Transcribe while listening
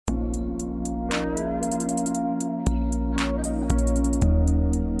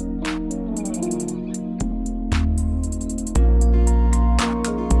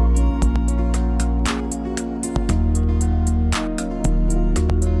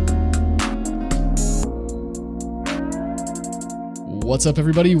What's up,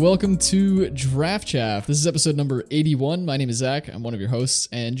 everybody? Welcome to Draft Chaff. This is episode number 81. My name is Zach. I'm one of your hosts,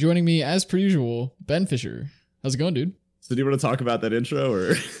 and joining me, as per usual, Ben Fisher. How's it going, dude? So do you want to talk about that intro,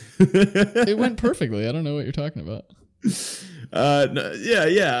 or? It went perfectly. I don't know what you're talking about.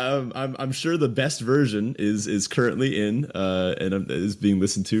 I'm sure the best version is currently in and is being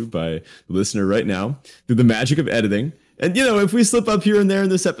listened to by the listener right now through the magic of editing. And, you know, if we slip up here and there in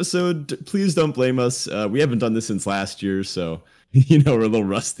this episode, please don't blame us. We haven't done this since last year, so, you know, we're a little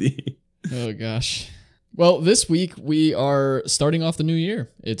rusty. Oh, gosh. Well, this week we are starting off the new year.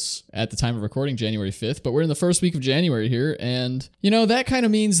 It's at the time of recording January 5th, but we're in the first week of January here. And, you know, that kind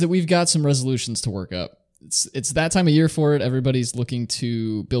of means that we've got some resolutions to work up. It's that time of year for it. Everybody's looking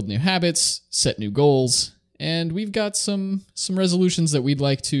to build new habits, set new goals. And we've got some resolutions that we'd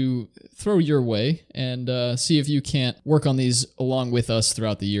like to throw your way and see if you can't work on these along with us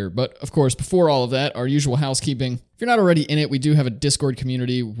throughout the year. But of course, before all of that, our usual housekeeping. If you're not already in it, we do have a Discord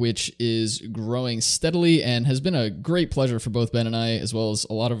community, which is growing steadily and has been a great pleasure for both Ben and I, as well as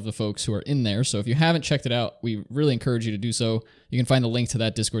a lot of the folks who are in there. So if you haven't checked it out, we really encourage you to do so. You can find the link to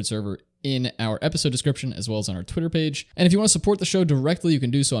that Discord server in our episode description, as well as on our Twitter page. And if you want to support the show directly, you can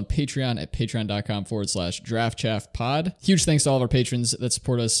do so on Patreon at patreon.com/draftchaffpod. Huge thanks to all of our patrons that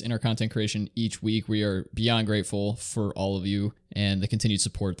support us in our content creation each week. We are beyond grateful for all of you and the continued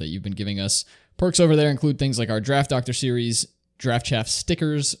support that you've been giving us. Perks over there include things like our Draft Doctor series, Draft Chaff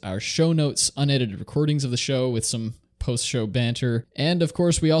stickers, our show notes, unedited recordings of the show with some post-show banter, and of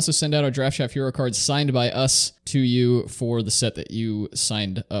course we also send out our Draft Chaff hero cards signed by us to you for the set that you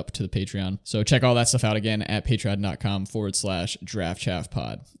signed up to the Patreon. So check all that stuff out again at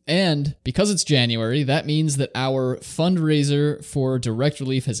patreon.com/draftchaffpod. And because it's January, that means that our fundraiser for Direct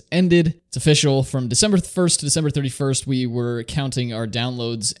Relief has ended. It's official. From December 1st to December 31st, we were counting our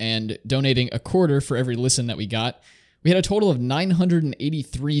downloads and donating a quarter for every listen that we got. We had a total of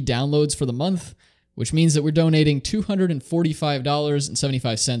 983 downloads for the month, which means that we're donating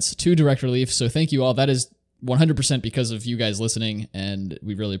 $245.75 to Direct Relief. So thank you all. That is 100% because of you guys listening, and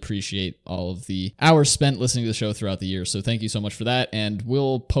we really appreciate all of the hours spent listening to the show throughout the year. So thank you so much for that, and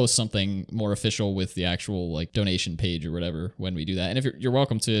we'll post something more official with the actual like donation page or whatever when we do that. And if you're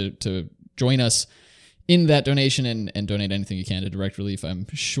welcome to join us in that donation and donate anything you can to Direct Relief. I'm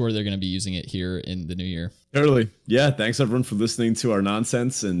sure they're going to be using it here in the new year. Totally. Yeah. Thanks everyone for listening to our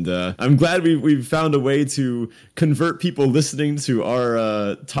nonsense. And I'm glad we've found a way to convert people listening to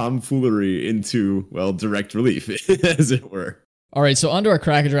our tomfoolery into, well, Direct Relief, as it were. All right. So onto our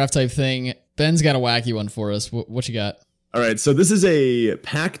crack a draft type thing. Ben's got a wacky one for us. What you got? All right. So this is a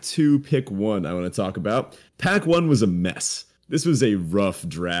Pack 2 Pick 1 I want to talk about. Pack 1 was a mess. This was a rough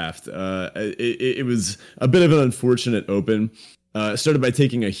draft. It was a bit of an unfortunate open. Started by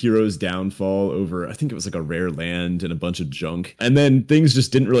taking a Hero's Downfall over, I think it was like a rare land and a bunch of junk. And then things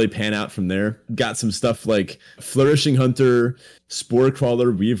just didn't really pan out from there. Got some stuff like Flourishing Hunter, Spore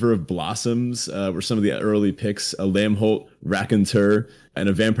Crawler, Weaver of Blossoms were some of the early picks. A Lamholt, Raconteur, and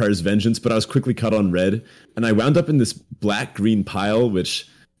a Vampire's Vengeance. But I was quickly cut on red. And I wound up in this black-green pile, which,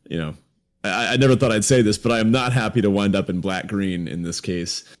 you know, I never thought I'd say this, but I am not happy to wind up in black-green in this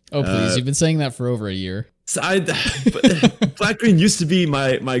case. Oh, please. You've been saying that for over a year. So black-green used to be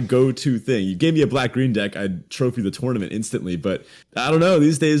my go-to thing. You gave me a black-green deck, I'd trophy the tournament instantly. But I don't know.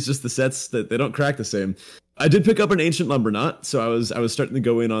 These days, just the sets, that they don't crack the same. I did pick up an Ancient Lumberknot, so I was starting to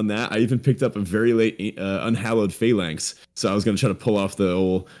go in on that. I even picked up a very late Unhallowed Phalanx, so I was going to try to pull off the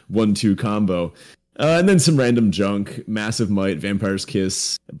old 1-2 combo. And then some random junk, Massive Might, Vampire's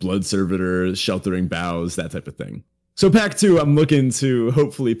Kiss, Blood Servitor, Sheltering Boughs, that type of thing. So Pack 2, I'm looking to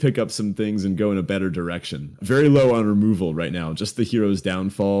hopefully pick up some things and go in a better direction. Very low on removal right now, just the Hero's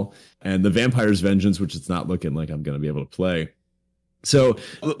Downfall and the Vampire's Vengeance, which it's not looking like I'm going to be able to play. So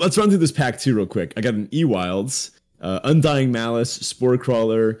let's run through this Pack 2 real quick. I got an E-Wilds, Undying Malice, Spore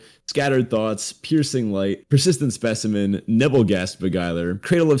Crawler, Scattered Thoughts, Piercing Light, Persistent Specimen, Nebelgast Beguiler,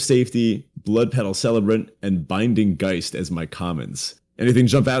 Cradle of Safety, Blood Petal Celebrant, and Binding Geist as my commons. Anything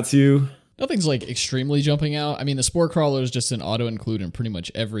jump out to you? Nothing's like extremely jumping out. I mean, the Spore Crawler is just an auto-include in pretty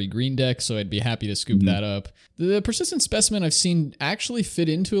much every green deck, so I'd be happy to scoop that up. The Persistent Specimen I've seen actually fit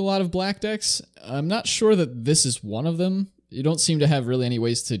into a lot of black decks. I'm not sure that this is one of them. You don't seem to have really any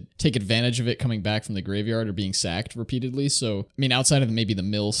ways to take advantage of it coming back from the graveyard or being sacked repeatedly. So, I mean, outside of maybe the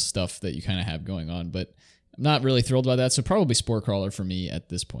mill stuff that you kind of have going on, but I'm not really thrilled by that. So probably Spore Crawler for me at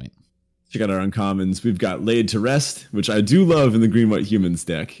this point. Check out our uncommons. We've got Laid to Rest, which I do love in the Green-White Humans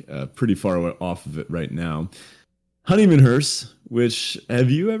deck. Pretty far off of it right now. Honeymoon Hearse, which, have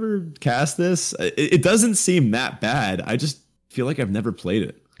you ever cast this? It doesn't seem that bad. I just feel like I've never played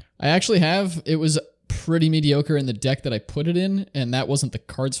it. I actually have. It was pretty mediocre in the deck that I put it in, and that wasn't the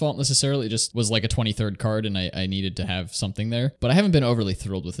card's fault necessarily. It just was like a 23rd card, and I needed to have something there. But I haven't been overly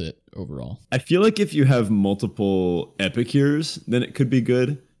thrilled with it overall. I feel like if you have multiple Epicures, then it could be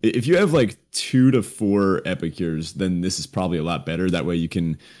good. If you have like 2 to 4 Epicures, then this is probably a lot better. That way you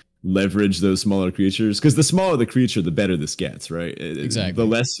can leverage those smaller creatures, because the smaller the creature, the better this gets, right? Exactly. The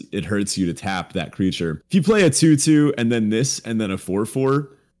less it hurts you to tap that creature. If you play a 2/2 and then this and then a 4/4,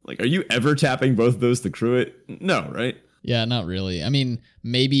 like, are you ever tapping both of those to crew it? No, right? Yeah, not really. I mean,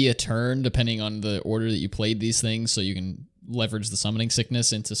 maybe a turn depending on the order that you played these things, so you can leverage the summoning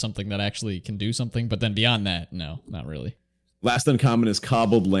sickness into something that actually can do something. But then beyond that, no, not really. Last uncommon is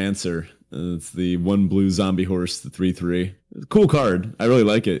Cobbled Lancer. It's the 1 blue zombie horse, the 3/3. Cool card. I really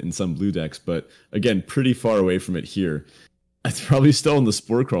like it in some blue decks, but again, pretty far away from it here. It's probably still in the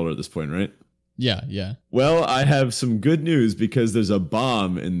Spore Crawler at this point, right? Yeah. Well, I have some good news because there's a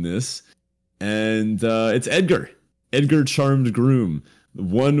bomb in this, and it's Edgar. Edgar Charmed Groom.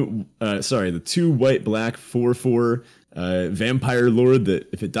 The 2 white black 4/4 vampire lord that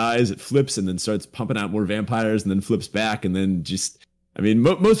if it dies, it flips and then starts pumping out more vampires and then flips back and then just, I mean,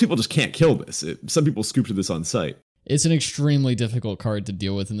 most people just can't kill this. Some people scoop to this on site. It's an extremely difficult card to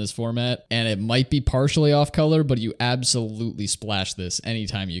deal with in this format, and it might be partially off color, but you absolutely splash this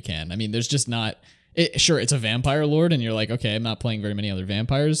anytime you can. I mean, there's just not... Sure, it's a vampire lord, and you're like, okay, I'm not playing very many other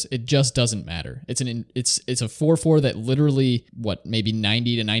vampires. It just doesn't matter. It's a 4/4 that literally, maybe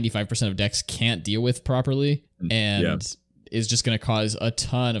 90 to 95% of decks can't deal with properly, and is just going to cause a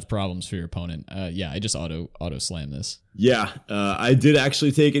ton of problems for your opponent. I just auto slam this. Yeah, I did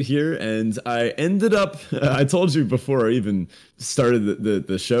actually take it here, and I ended up, I told you before I even started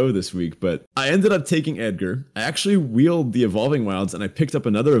the show this week, but I ended up taking Edgar. I actually wheeled the Evolving Wilds, and I picked up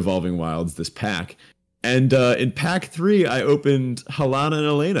another Evolving Wilds this pack. And in pack 3, I opened Halana and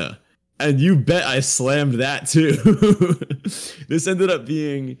Elena. And you bet I slammed that too. This ended up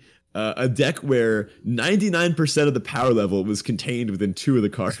being a deck where 99% of the power level was contained within 2 of the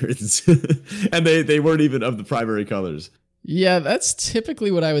cards. And they weren't even of the primary colors. Yeah, that's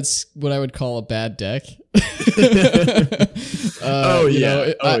typically what I would call a bad deck. How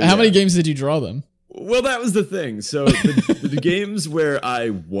many games did you draw them? Well, that was the thing. So the games where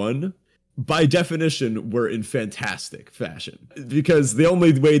I won, by definition, were in fantastic fashion, because the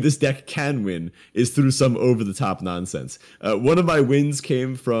only way this deck can win is through some over-the-top nonsense. One of my wins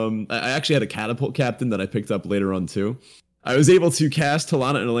came from... I actually had a Catapult Captain that I picked up later on, too. I was able to cast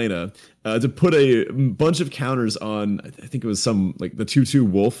Halana and Elena to put a bunch of counters on, I think it was the 2/2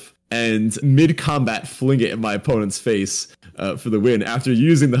 Wolf, and mid-combat fling it in my opponent's face for the win after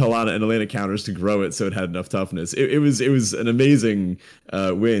using the Halana and Elena counters to grow it so it had enough toughness. It was an amazing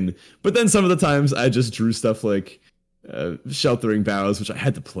win. But then some of the times I just drew stuff like Sheltering Boughs, which I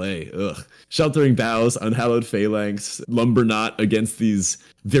had to play. Sheltering Boughs, Unhallowed Phalanx, Lumberknot against these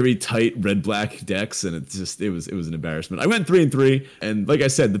very tight red-black decks, and it was an embarrassment. I went 3-3, and like I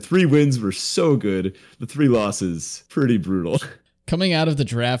said, the 3 wins were so good. The 3 losses, pretty brutal. Coming out of the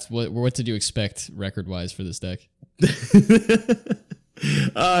draft, what did you expect record-wise for this deck?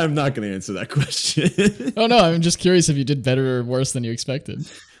 I'm not going to answer that question. Oh no, I'm just curious if you did better or worse than you expected.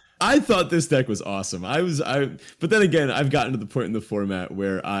 I thought this deck was awesome. But then again, I've gotten to the point in the format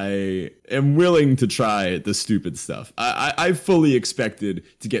where I am willing to try the stupid stuff. I fully expected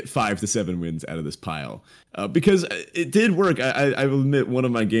to get 5 to 7 wins out of this pile because it did work. I will admit one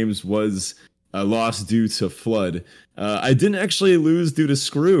of my games was lost due to flood. I didn't actually lose due to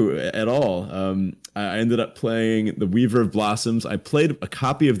screw at all. I ended up playing the Weaver of Blossoms. I played a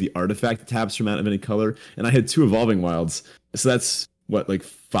copy of the artifact that taps from out of any color, and I had 2 Evolving Wilds. So that's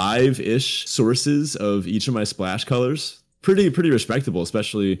 5-ish sources of each of my splash colors. Pretty respectable,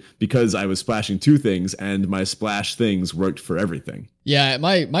 especially because I was splashing 2 things and my splash things worked for everything. Yeah,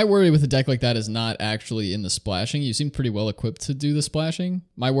 my worry with a deck like that is not actually in the splashing. You seem pretty well equipped to do the splashing.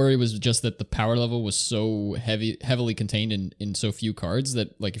 My worry was just that the power level was so heavily contained in so few cards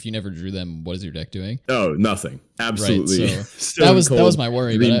that, like, if you never drew them, what is your deck doing? Oh, nothing. Absolutely. Right, so that was my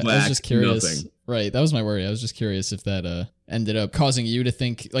worry, but I was just curious. Nothing. Right, that was my worry. I was just curious if that ended up causing you to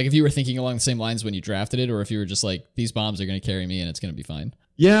think, like, if you were thinking along the same lines when you drafted it, or if you were just like, these bombs are going to carry me and it's going to be fine.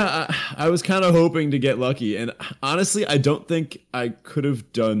 Yeah, I was kind of hoping to get lucky, and honestly, I don't think I could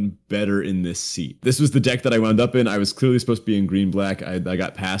have done better in this seat. This was the deck that I wound up in. I was clearly supposed to be in green-black. I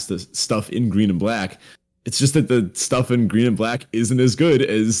got past the stuff in green and black. It's just that the stuff in green and black isn't as good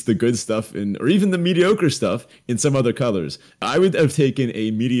as the good stuff or even the mediocre stuff in some other colors. I would have taken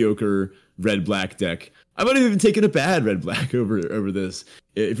a mediocre red-black deck. I might have even taken a bad red-black over this.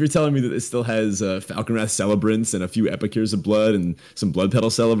 If you're telling me that it still has Falconwrath Celebrants and a few Epicures of Blood and some Blood Petal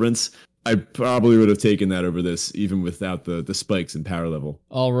Celebrants, I probably would have taken that over this, even without the spikes in power level.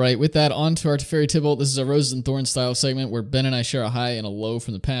 All right, with that, on to our Teferi Tybalt. This is a Roses and Thorns style segment where Ben and I share a high and a low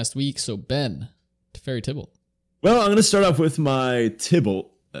from the past week. So Ben, Teferi Tybalt. Well, I'm going to start off with my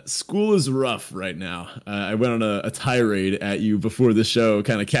Tybalt. School is rough right now. I went on a tirade at you before the show,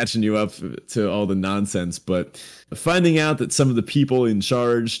 kind of catching you up to all the nonsense, but finding out that some of the people in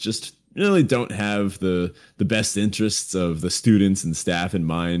charge just really don't have the best interests of the students and staff in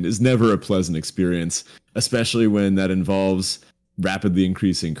mind is never a pleasant experience, especially when that involves rapidly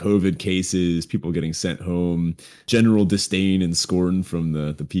increasing COVID cases, people getting sent home, general disdain and scorn from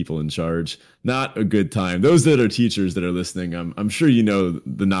the people in charge. Not a good time. Those that are teachers that are listening, I'm sure you know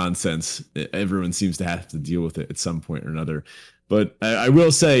the nonsense. Everyone seems to have to deal with it at some point or another. But I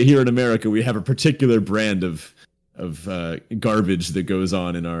will say here in America, we have a particular brand of garbage that goes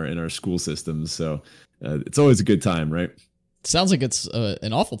on in our school systems. So it's always a good time, right? Sounds like it's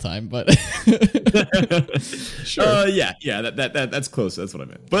an awful time, but sure. Yeah, that's close. That's what I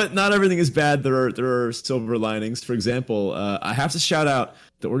meant. But not everything is bad. There are silver linings. For example, I have to shout out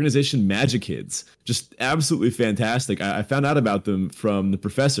the organization Magic Kids. Just absolutely fantastic. I found out about them from the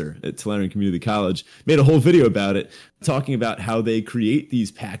professor at Tulare Community College. Made a whole video about it, talking about how they create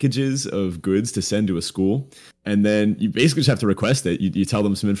these packages of goods to send to a school. And then you basically just have to request it. You tell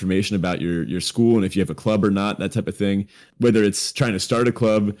them some information about your school and if you have a club or not, that type of thing. Whether it's trying to start a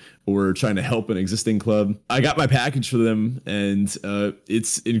club or trying to help an existing club. I got my package for them, and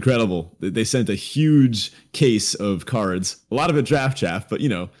it's incredible. They sent a huge case of cards, a lot of it draft chaff, but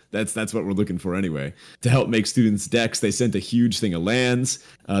that's what we're looking for anyway. To help make students' decks, they sent a huge thing of lands.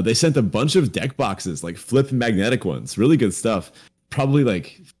 They sent a bunch of deck boxes, like flip and magnetic ones. Really good stuff. Probably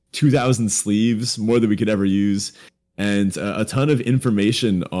like 2,000 sleeves, more than we could ever use, and a ton of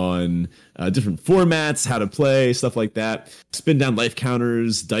information on different formats, how to play, stuff like that. Spin down life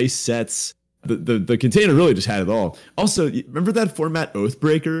counters, dice sets. The container really just had it all. Also, remember that format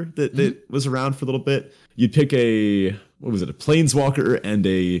Oathbreaker that was around for a little bit? You'd pick a planeswalker and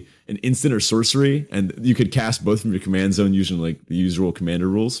an instant or sorcery, and you could cast both from your command zone using like the usual commander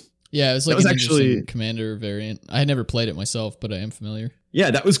rules. Yeah, it was like an actually commander variant. I had never played it myself, but I am familiar.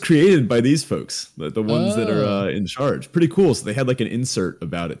 Yeah, that was created by these folks, the ones that are in charge. Pretty cool. So they had like an insert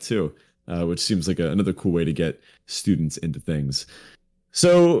about it too, which seems like another cool way to get students into things.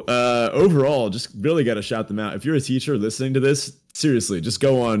 So overall, just really got to shout them out. If you're a teacher listening to this, seriously, just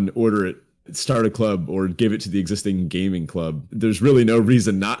go on, order it, start a club, or give it to the existing gaming club. There's really no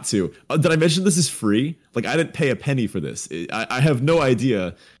reason not to. Did I mention this is free? Like, I didn't pay a penny for this. I have no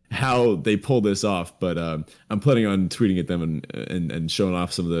idea how they pull this off, but I'm planning on tweeting at them and showing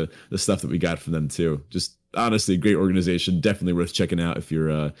off some of the stuff that we got from them too. Just honestly, great organization, definitely worth checking out if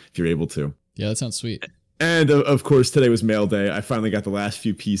you're able to. Yeah, that sounds sweet. And of course, today was mail day. I finally got the last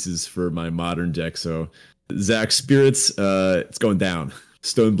few pieces for my modern deck. So Zach, Spirits, it's going down.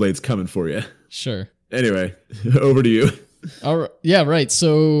 Stoneblade's coming for you. Sure. Anyway, over to you. All right. Yeah, right.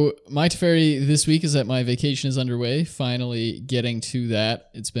 So my Teferi this week is that my vacation is underway. Finally getting to that.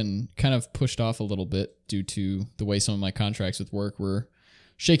 It's been kind of pushed off a little bit due to the way some of my contracts with work were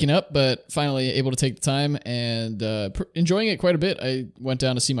shaking up, but finally able to take the time and enjoying it quite a bit. I went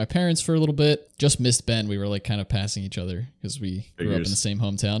down to see my parents for a little bit. Just missed Ben. We were like kind of passing each other because we grew up in the same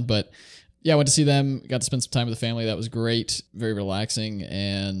hometown. But yeah, I went to see them. Got to spend some time with the family. That was great. Very relaxing.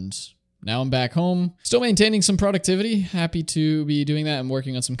 And now I'm back home, still maintaining some productivity. Happy to be doing that. I'm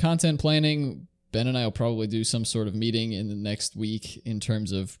working on some content planning. Ben and I will probably do some sort of meeting in the next week in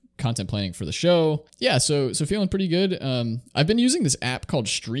terms of content planning for the show. Yeah, so feeling pretty good. I've been using this app called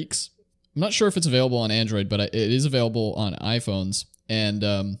Streaks. I'm not sure if it's available on Android, but it is available on iPhones.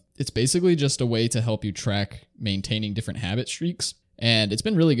 And it's basically just a way to help you track maintaining different habit streaks. And it's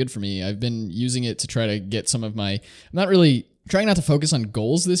been really good for me. I've been using it to try to get some of my, I'm not really trying not to focus on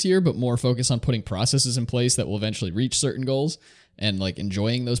goals this year, but more focus on putting processes in place that will eventually reach certain goals and like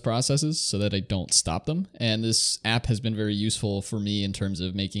enjoying those processes so that I don't stop them. And this app has been very useful for me in terms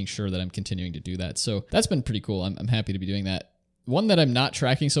of making sure that I'm continuing to do that. So that's been pretty cool. I'm happy to be doing that. One that I'm not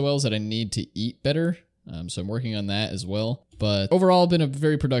tracking so well is that I need to eat better. So I'm working on that as well. But overall, been a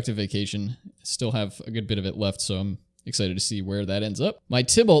very productive vacation. Still have a good bit of it left, so I'm excited to see where that ends up. My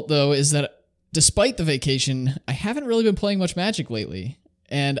Tybalt, though, is that despite the vacation, I haven't really been playing much Magic lately.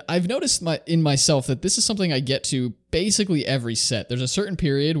 And I've noticed in myself that this is something I get to basically every set. There's a certain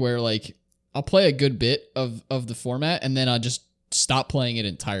period where like I'll play a good bit of the format and then I'll just stop playing it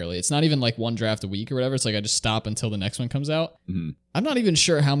entirely. It's not even like one draft a week or whatever. It's like I just stop until the next one comes out. Mm-hmm. I'm not even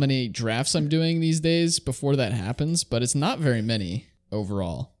sure how many drafts I'm doing these days before that happens, but it's not very many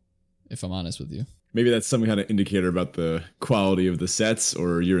overall, if I'm honest with you. Maybe that's some kind of indicator about the quality of the sets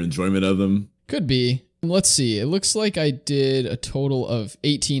or your enjoyment of them. Could be. Let's see. It looks like I did a total of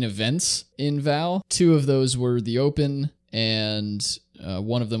 18 events in Val. 2 of those were the open, and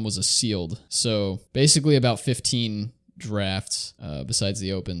one of them was a sealed. So basically about 15 drafts besides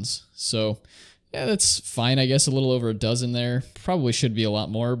the opens. So yeah, that's fine. I guess a little over a dozen there. Probably should be a lot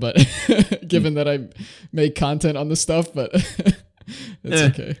more, but given that I make content on the stuff, but it's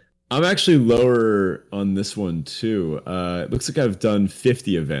okay. I'm actually lower on this one too. It looks like I've done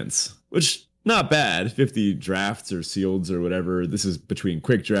 50 events, which not bad. 50 drafts or sealeds or whatever. This is between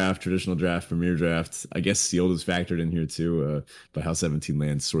quick draft, traditional draft, premier draft. I guess sealed is factored in here too, by how 17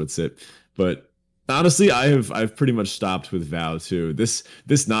 lands sort of sit. But honestly, I've pretty much stopped with Vow too. This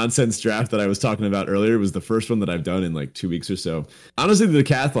nonsense draft that I was talking about earlier was the first one that I've done in like 2 weeks or so. Honestly, the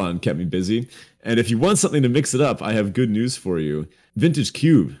decathlon kept me busy. And if you want something to mix it up, I have good news for you. Vintage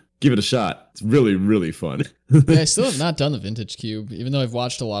Cube. Give it a shot. It's really, really fun. Yeah, I still have not done the Vintage Cube, even though I've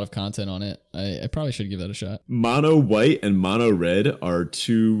watched a lot of content on it. I probably should give that a shot. Mono white and mono red are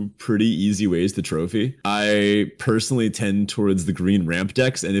 2 pretty easy ways to trophy. I personally tend towards the green ramp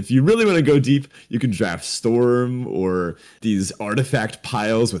decks, and if you really want to go deep, you can draft Storm or these artifact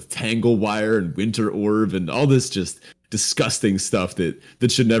piles with Tangle Wire and Winter Orb and all this just disgusting stuff that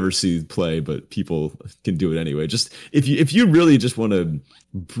should never see play, but people can do it anyway. Just if you really just want to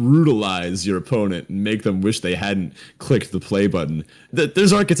brutalize your opponent and make them wish they hadn't clicked the play button,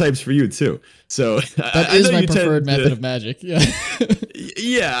 there's archetypes for you too. So that is my preferred method of Magic. Yeah.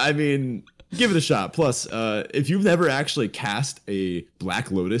 Yeah, I mean, give it a shot. Plus, if you've never actually cast a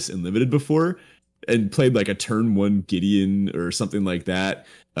Black Lotus in Limited before and played like a turn 1 Gideon or something like that,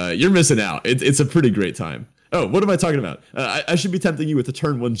 you're missing out. It's a pretty great time. Oh, what am I talking about? I should be tempting you with the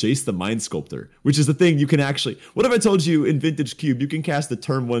turn 1 Jace the Mind Sculptor, which is the thing you can actually... What if I told you in Vintage Cube, you can cast the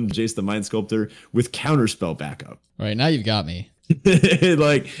turn 1 Jace the Mind Sculptor with Counterspell backup? All right, now you've got me.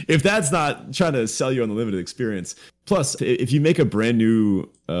 Like, if that's not trying to sell you on the limited experience. Plus, if you make a brand new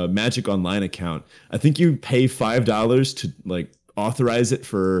Magic Online account, I think you pay $5 to like authorize it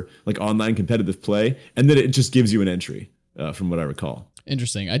for like online competitive play, and then it just gives you an entry, from what I recall.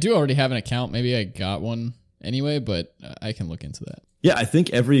 Interesting. I do already have an account. Maybe I got one anyway, but I can look into that. Yeah, I think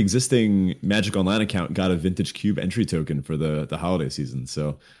every existing Magic Online account got a Vintage Cube entry token for the holiday season.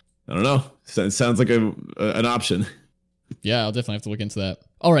 So I don't know. It sounds like an option. Yeah, I'll definitely have to look into that.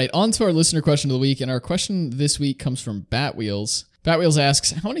 All right, on to our listener question of the week. And our question this week comes from Batwheels. Batwheels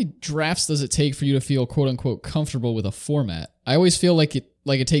asks, how many drafts does it take for you to feel quote unquote comfortable with a format? I always feel like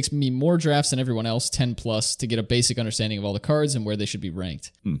it takes me more drafts than everyone else, 10 plus, to get a basic understanding of all the cards and where they should be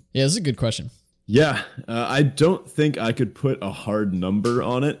ranked. Yeah, this is a good question. Yeah, I don't think I could put a hard number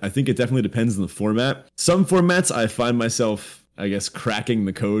on it. I think it definitely depends on the format. Some formats I find myself, I guess, cracking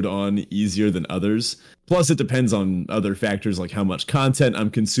the code on easier than others. Plus, it depends on other factors like how much content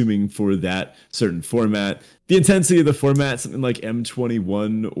I'm consuming for that certain format. The intensity of the format, something like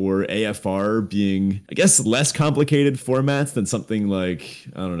M21 or AFR being, I guess, less complicated formats than something like,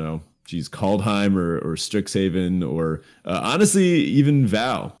 I don't know, Kaldheim or Strixhaven or honestly, even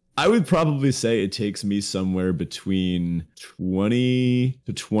Vow. I would probably say it takes me somewhere between 20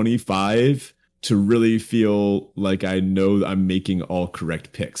 to 25 to really feel like I know I'm making all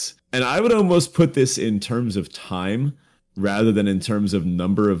correct picks. And I would almost put this in terms of time rather than in terms of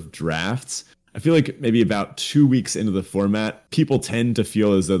number of drafts. I feel like maybe about 2 weeks into the format, people tend to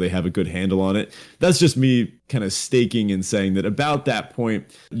feel as though they have a good handle on it. That's just me kind of staking and saying that about that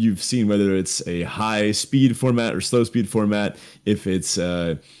point, you've seen whether it's a high speed format or slow speed format, if it's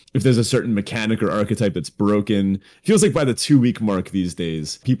if there's a certain mechanic or archetype that's broken. It feels like by the 2 week mark these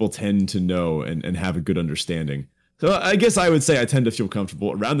days, people tend to know and have a good understanding. So I guess I would say I tend to feel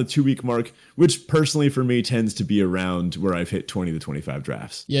comfortable around the 2 week mark, which personally for me tends to be around where I've hit 20 to 25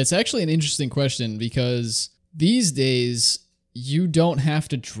 drafts. Yeah, it's actually an interesting question because these days you don't have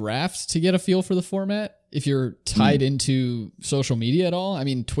to draft to get a feel for the format if you're tied into social media at all. I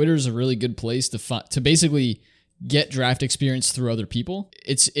mean, Twitter's a really good place to basically get draft experience through other people.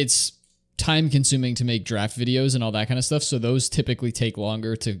 It's time consuming to make draft videos and all that kind of stuff, so those typically take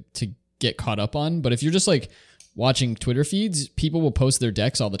longer to get caught up on. But if you're just like watching Twitter feeds, people will post their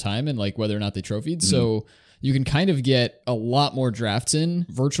decks all the time and like whether or not they trophied. So you can kind of get a lot more drafts in,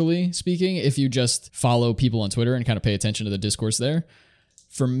 virtually speaking, if you just follow people on Twitter and kind of pay attention to the discourse there.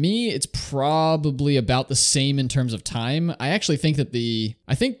 For me, it's probably about the same in terms of time. I actually think that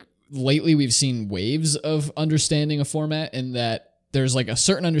I think lately we've seen waves of understanding a format, in that there's like a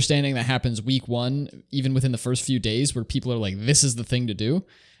certain understanding that happens week one, even within the first few days, where people are like, this is the thing to do.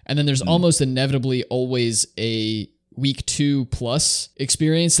 And then there's almost inevitably always a week 2 plus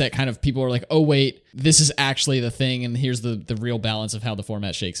experience that kind of people are like, oh wait, this is actually the thing, and here's the real balance of how the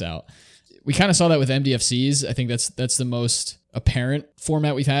format shakes out. We kind of saw that with MDFCs. I think that's the most apparent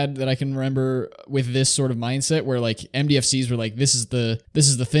format we've had that I can remember with this sort of mindset, where like MDFCs were like, this is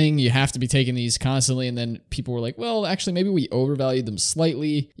the thing, you have to be taking these constantly, and then people were like, well, actually maybe we overvalued them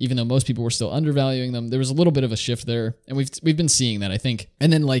slightly, even though most people were still undervaluing them. There was a little bit of a shift there, and we've been seeing that, I think.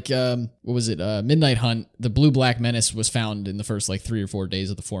 And then like what was it, Midnight Hunt, the Blue Black Menace was found in the first like 3 or 4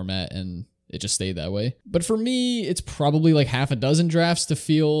 days of the format, and it just stayed that way. But for me, it's probably like half a dozen drafts to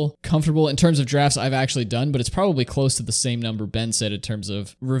feel comfortable in terms of drafts I've actually done, but it's probably close to the same number Ben said in terms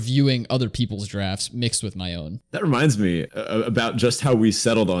of reviewing other people's drafts mixed with my own. That reminds me about just how we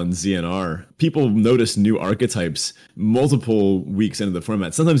settled on ZNR. People notice new archetypes multiple weeks into the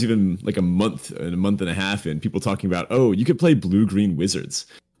format, sometimes even like a month and a half in, people talking about, oh, you could play blue-green wizards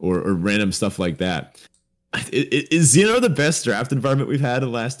or random stuff like that. Is ZNR the best draft environment we've had in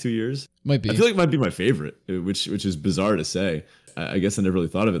the last 2 years? Might be. I feel like it might be my favorite, which is bizarre to say. I guess I never really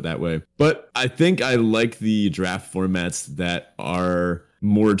thought of it that way. But I think I like the draft formats that are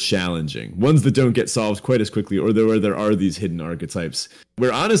more challenging, ones that don't get solved quite as quickly, or where there are these hidden archetypes.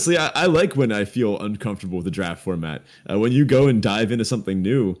 Where honestly, I like when I feel uncomfortable with the draft format. When you go and dive into something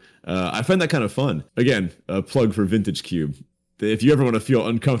new, I find that kind of fun. Again, a plug for Vintage Cube. If you ever want to feel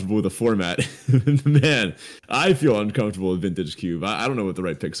uncomfortable with a format, man, I feel uncomfortable with Vintage Cube. I don't know what the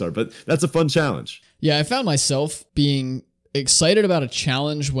right picks are, but that's a fun challenge. Yeah, I found myself being excited about a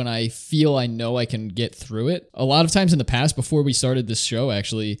challenge when I feel I know I can get through it. A lot of times in the past, before we started this show,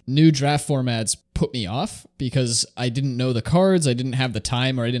 actually, new draft formats put me off because I didn't know the cards, I didn't have the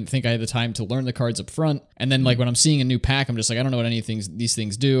time, or I didn't think I had the time to learn the cards up front. And then like when I'm seeing a new pack, I'm just like, I don't know what these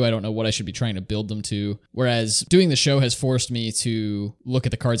things do. I don't know what I should be trying to build them to. Whereas doing the show has forced me to look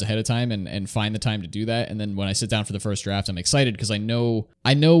at the cards ahead of time and find the time to do that. And then when I sit down for the first draft, I'm excited because I know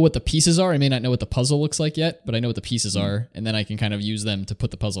what the pieces are. I may not know what the puzzle looks like yet, but I know what the pieces are, and then I can kind of use them to put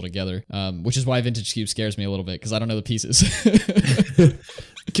the puzzle together. Which is why Vintage Cube scares me a little bit, because I don't know the pieces.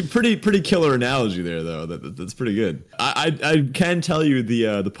 Pretty killer analogy there, though. That's pretty good. I can tell you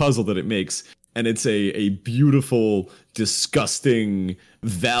the puzzle that it makes, and it's a beautiful, disgusting,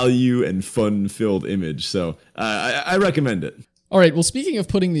 value and fun-filled image. So I recommend it. All right. Well, speaking of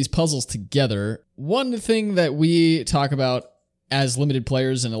putting these puzzles together, one thing that we talk about as limited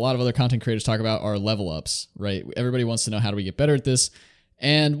players and a lot of other content creators talk about are level ups, right? Everybody wants to know, how do we get better at this?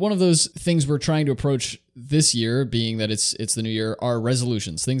 And one of those things we're trying to approach this year, being that it's the new year, are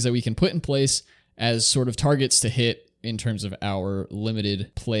resolutions, things that we can put in place as sort of targets to hit in terms of our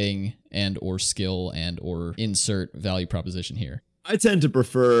limited playing and or skill and or insert value proposition here. I tend to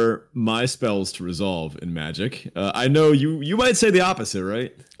prefer my spells to resolve in Magic. I know you might say the opposite,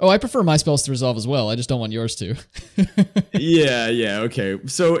 right? Oh, I prefer my spells to resolve as well. I just don't want yours to. Yeah, okay.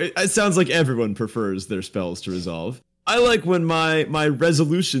 So it sounds like everyone prefers their spells to resolve. I like when my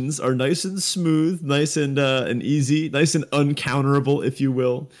resolutions are nice and smooth, nice and easy, nice and uncounterable, if you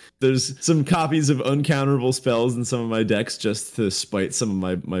will. There's some copies of uncounterable spells in some of my decks just to spite some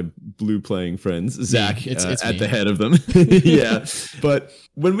of my blue playing friends. Zach it's at me. The head of them. Yeah. But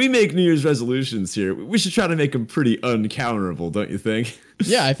when we make New Year's resolutions here, we should try to make them pretty uncounterable, don't you think?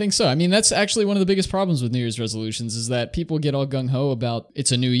 Yeah, I think so. I mean, that's actually one of the biggest problems with New Year's resolutions is that people get all gung-ho about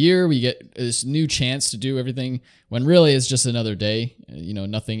it's a new year, we get this new chance to do everything, when really it's just another day. You know,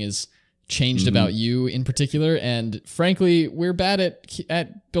 nothing is changed about you in particular. And frankly, we're bad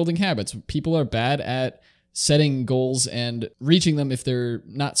at building habits. People are bad at setting goals and reaching them if they're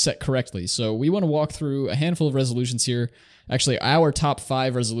not set correctly. So we want to walk through a handful of resolutions here. Actually, our top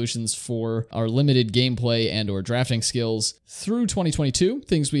 5 resolutions for our limited gameplay and or drafting skills through 2022,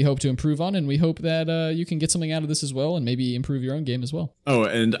 things we hope to improve on, and we hope that you can get something out of this as well and maybe improve your own game as well. Oh,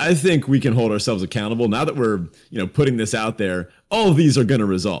 and I think we can hold ourselves accountable. Now that we're, putting this out there, all of these are going to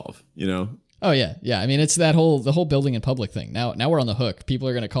resolve, Oh, yeah. Yeah. I mean, it's the whole building in public thing. Now we're on the hook. People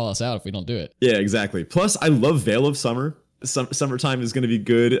are going to call us out if we don't do it. Yeah, exactly. Plus, I love Veil of Summer. Summertime is going to be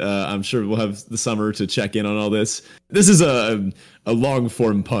good. I'm sure we'll have the summer to check in on all this. This is a long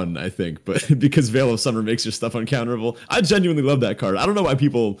form pun, I think, but because Veil of Summer makes your stuff uncounterable, I genuinely love that card. I don't know why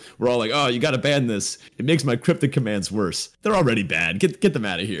people were all like, "Oh, you got to ban this. It makes my cryptic commands worse." They're already bad. Get them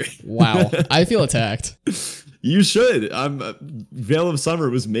out of here. Wow, I feel attacked. You should. Veil of Summer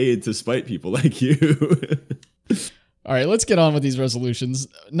was made to spite people like you. All right, let's get on with these resolutions.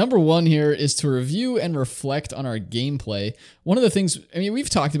 Number 1 here is to review and reflect on our gameplay. One of the things, I mean,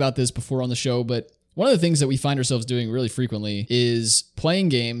 we've talked about this before on the show, but one of the things that we find ourselves doing really frequently is playing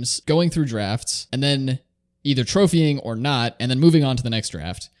games, going through drafts, and then either trophying or not, and then moving on to the next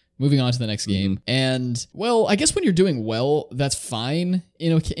draft. moving on to the next game. And, well, I guess when you're doing well, that's fine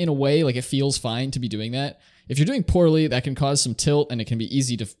in a way. Like, it feels fine to be doing that. If you're doing poorly, that can cause some tilt, and it can be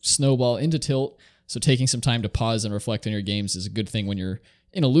easy to snowball into tilt. So taking some time to pause and reflect on your games is a good thing when you're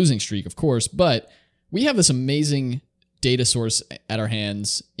in a losing streak, of course. But we have this amazing data source at our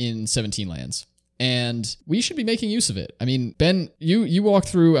hands in 17 lands, and we should be making use of it. I mean, Ben, you walked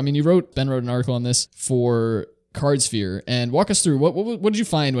through, Ben wrote an article on this for Cardsphere, and walk us through what did you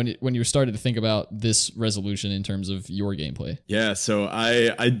find when you started to think about this resolution in terms of your gameplay? Yeah, so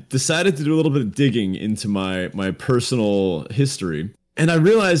I decided to do a little bit of digging into my personal history, and I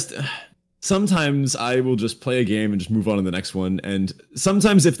realized sometimes I will just play a game and just move on to the next one. And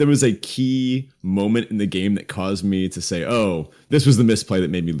sometimes if there was a key moment in the game that caused me to say, oh, this was the misplay that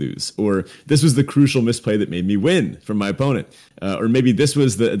made me lose, or this was the crucial misplay that made me win from my opponent, or maybe this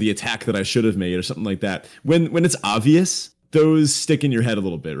was the attack that I should have made, or something like that. When it's obvious, those stick in your head a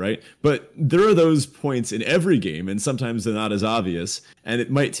little bit, right? But there are those points in every game, and sometimes they're not as obvious, and it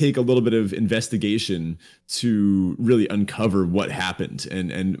might take a little bit of investigation to really uncover what happened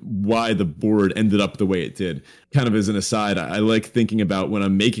and why the board ended up the way it did. Kind of as an aside, I like thinking about when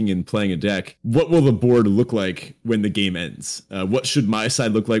I'm making and playing a deck, what will the board look like when the game ends? What should my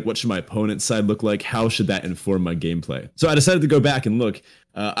side look like? What should my opponent's side look like? How should that inform my gameplay? So I decided to go back and look.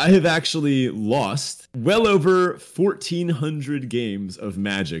 I have actually lost well over 1,400 games of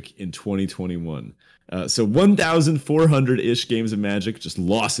Magic in 2021. So 1,400-ish games of Magic, just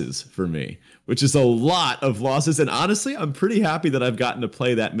losses for me, which is a lot of losses. And honestly, I'm pretty happy that I've gotten to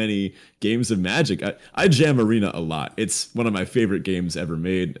play that many games of Magic. I jam Arena a lot. It's one of my favorite games ever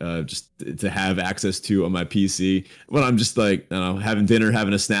made, just to have access to on my PC. When I'm just like, I don't know, having dinner,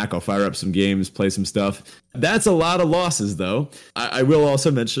 having a snack, I'll fire up some games, play some stuff. That's a lot of losses, though. I will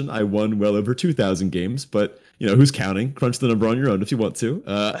also mention I won well over 2,000 games, but who's counting? Crunch the number on your own if you want to.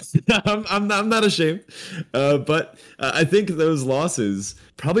 I'm not ashamed. But I think those losses,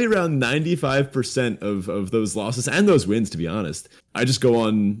 probably around 95% of those losses and those wins, to be honest, I just go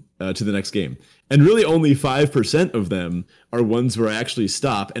on to the next game. And really only 5% of them are ones where I actually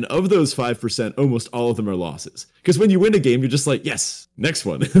stop. And of those 5%, almost all of them are losses. Because when you win a game, you're just like, yes, next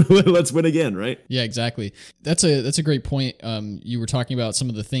one. Let's win again, right? Yeah, exactly. That's a great point. You were talking about some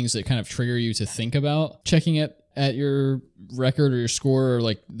of the things that kind of trigger you to think about checking at your record or your score, or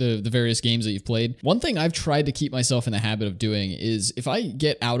like the various games that you've played. One thing I've tried to keep myself in the habit of doing is if I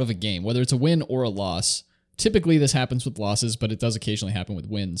get out of a game, whether it's a win or a loss, typically this happens with losses, but it does occasionally happen with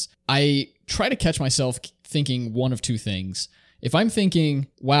wins, I try to catch myself thinking one of two things. If I'm thinking,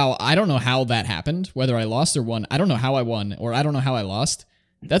 wow, I don't know how that happened, whether I lost or won, I don't know how I won, or I don't know how I lost,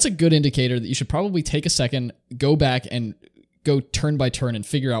 that's a good indicator that you should probably take a second, go back and go turn by turn and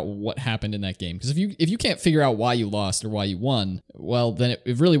figure out what happened in that game. Because if you can't figure out why you lost or why you won, well, then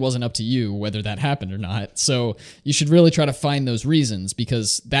it really wasn't up to you whether that happened or not. So you should really try to find those reasons,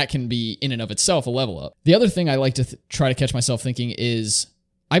 because that can be in and of itself a level up. The other thing I like to try to catch myself thinking is,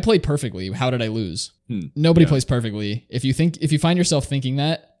 I played perfectly. How did I lose? Nobody plays perfectly. If you find yourself thinking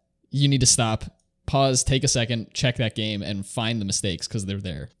that, you need to stop, pause, take a second, check that game, and find the mistakes, because they're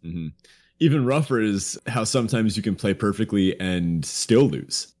there. Mm-hmm. Even rougher is how sometimes you can play perfectly and still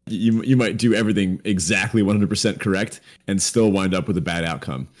lose. You might do everything exactly 100% correct and still wind up with a bad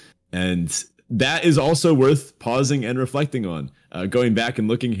outcome. And that is also worth pausing and reflecting on. Going back and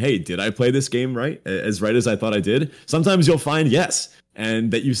looking, hey, did I play this game right as I thought I did? Sometimes you'll find yes,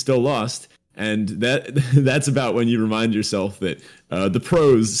 and that you still lost. And that's about when you remind yourself that the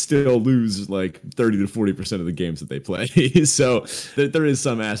pros still lose like 30 to 40% of the games that they play. So there is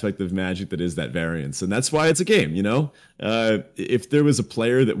some aspect of Magic that is that variance. And that's why it's a game, If there was a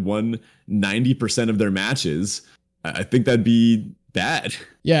player that won 90% of their matches, I think that'd be bad.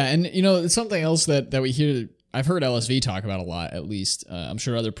 Yeah, and it's something else that we hear. I've heard LSV talk about a lot, at least. I'm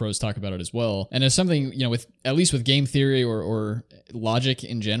sure other pros talk about it as well. And it's something, with at least with game theory or logic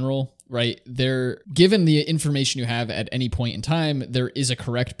in general, right? Given the information you have at any point in time, there is a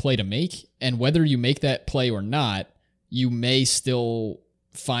correct play to make. And whether you make that play or not, you may still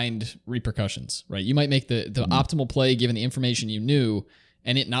find repercussions, right? You might make the optimal play given the information you knew,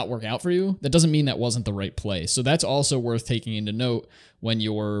 and it not work out for you. That doesn't mean that wasn't the right play. So that's also worth taking into note when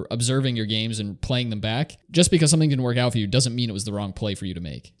you're observing your games and playing them back. Just because something didn't work out for you doesn't mean it was the wrong play for you to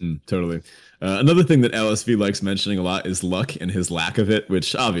make. Totally. Another thing that LSV likes mentioning a lot is luck and his lack of it,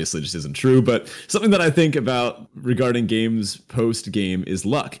 which obviously just isn't true. But something that I think about regarding games post-game is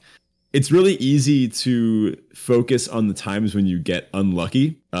luck. It's really easy to focus on the times when you get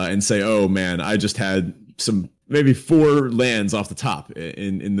unlucky and say, oh man, I just had some maybe 4 lands off the top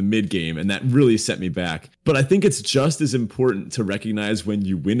in the mid game, and that really set me back. But I think it's just as important to recognize when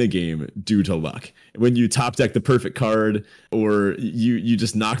you win a game due to luck. When you top deck the perfect card, or you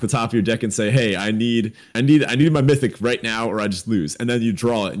just knock the top of your deck and say, hey, I need my mythic right now or I just lose. And then you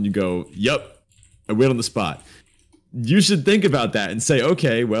draw it and you go, yep, I win on the spot. You should think about that and say,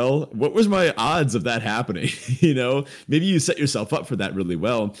 okay, well, what was my odds of that happening? Maybe you set yourself up for that really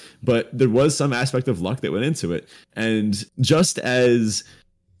well, but there was some aspect of luck that went into it. And just as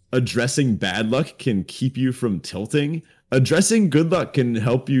addressing bad luck can keep you from tilting, addressing good luck can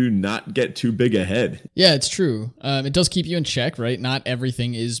help you not get too big ahead. Yeah, it's true. It does keep you in check, right? Not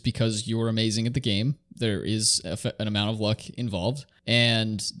everything is because you're amazing at the game. There is an amount of luck involved,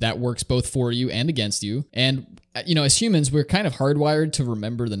 and that works both for you and against you. And, as humans, we're kind of hardwired to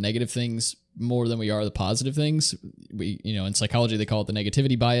remember the negative things more than we are the positive things. In psychology, they call it the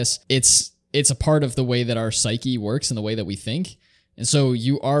negativity bias. It's a part of the way that our psyche works and the way that we think. And so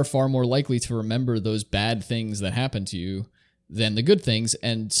you are far more likely to remember those bad things that happen to you than the good things,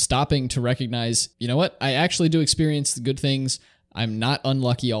 and stopping to recognize, you know what, I actually do experience the good things. I'm not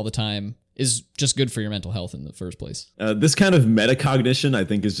unlucky all the time is just good for your mental health in the first place. This kind of metacognition, I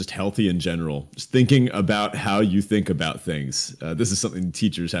think, is just healthy in general. Just thinking about how you think about things. This is something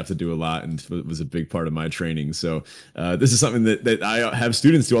teachers have to do a lot, and was a big part of my training. So this is something that I have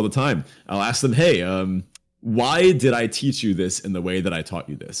students do all the time. I'll ask them, hey, why did I teach you this in the way that I taught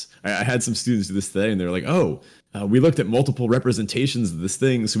you this? I had some students do this today, and they're like, we looked at multiple representations of this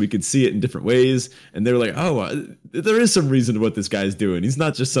thing so we could see it in different ways. And they were like, there is some reason to what this guy's doing. He's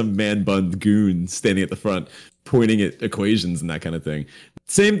not just some man-bun goon standing at the front pointing at equations and that kind of thing.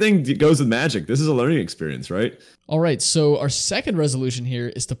 Same thing goes with Magic. This is a learning experience, right? All right, so our second resolution here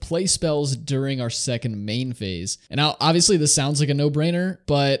is to play spells during our second main phase. And now, obviously, this sounds like a no-brainer,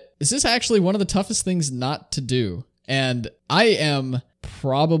 but this is actually one of the toughest things not to do. And I am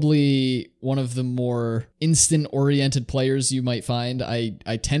probably one of the more instant-oriented players you might find.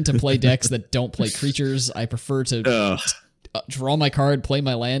 I tend to play decks that don't play creatures. I prefer to draw my card, play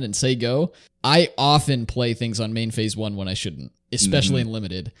my land, and say go. I often play things on main phase 1 when I shouldn't, especially in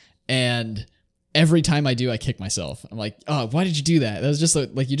limited. And every time I do, I kick myself. I'm like, why did you do that? That was just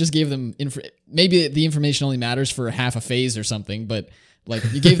like you just gave them maybe the information only matters for half a phase or something, but like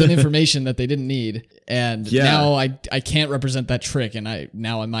you gave them information that they didn't need, and now I can't represent that trick, and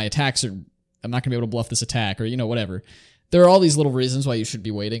my attacks I'm not gonna be able to bluff this attack, or whatever. There are all these little reasons why you should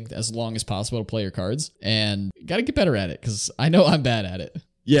be waiting as long as possible to play your cards, and you gotta get better at it, because I know I'm bad at it.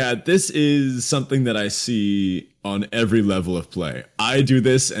 Yeah, this is something that I see on every level of play. I do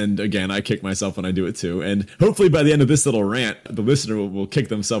this, and again, I kick myself when I do it too. And hopefully by the end of this little rant, the listener will kick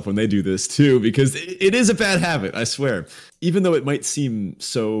themselves when they do this too, because it is a bad habit, I swear. Even though it might seem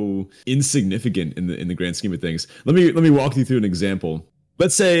so insignificant in the grand scheme of things. Let me walk you through an example.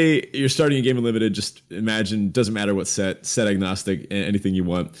 Let's say you're starting a game of limited. Just imagine, doesn't matter what set agnostic, anything you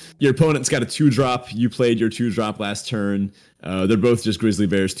want. Your opponent's got a 2-drop. You played your 2-drop last turn. They're both just Grizzly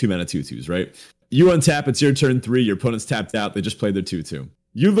Bears, 2-mana 2/2s, right? You untap, it's your turn 3. Your opponent's tapped out. They just played their 2/2.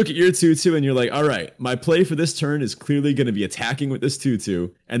 You look at your 2/2 and you're like, all right, my play for this turn is clearly going to be attacking with this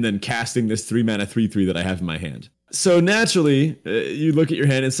 2/2 and then casting this 3-mana 3/3 that I have in my hand. So naturally, you look at your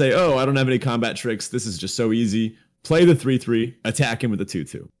hand and say, I don't have any combat tricks. This is just so easy. Play the 3/3, attack him with a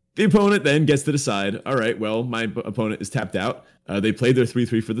 2/2. The opponent then gets to decide, all right, well, my opponent is tapped out. They played their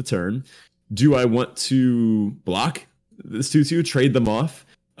 3/3 for the turn. Do I want to block this 2/2, trade them off,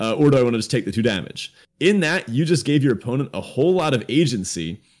 or do I want to just take the 2 damage? In that, you just gave your opponent a whole lot of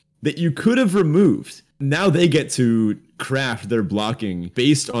agency that you could have removed. Now they get to craft their blocking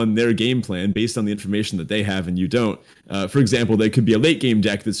based on their game plan, based on the information that they have and you don't. For example, they could be a late game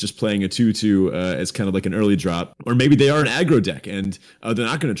deck that's just playing a 2/2 as kind of like an early drop, or maybe they are an aggro deck and they're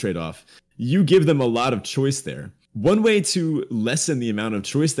not going to trade off. You give them a lot of choice there. One way to lessen the amount of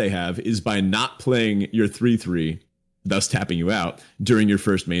choice they have is by not playing your 3/3, thus tapping you out during your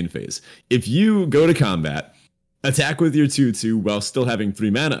first main phase. If you go to combat, attack with your 2/2 while still having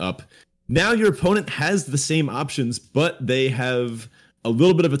 3 mana up, now your opponent has the same options, but they have a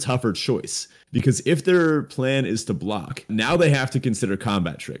little bit of a tougher choice. Because if their plan is to block, now they have to consider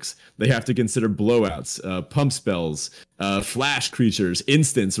combat tricks. They have to consider blowouts, pump spells, flash creatures,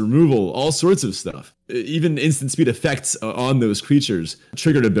 instants, removal, all sorts of stuff. Even instant speed effects on those creatures,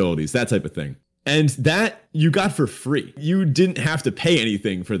 triggered abilities, that type of thing. And that you got for free. You didn't have to pay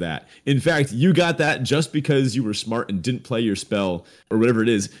anything for that. In fact, you got that just because you were smart and didn't play your spell or whatever it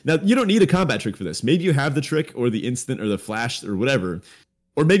is. Now, you don't need a combat trick for this. Maybe you have the trick or the instant or the flash or whatever.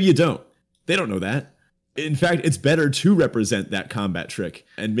 Or maybe you don't. They don't know that. In fact, it's better to represent that combat trick.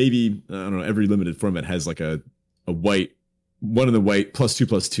 And maybe, I don't know, every limited format has like a a white, one of the white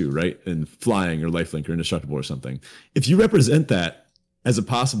 +2/+2, right? And flying or lifelink or indestructible or something. If you represent that as a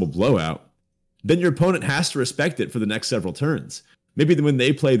possible blowout, then your opponent has to respect it for the next several turns. Maybe when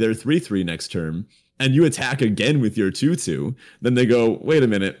they play their 3/3 next turn and you attack again with your 2/2, then they go, wait a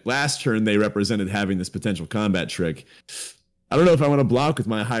minute, last turn they represented having this potential combat trick. I don't know if I want to block with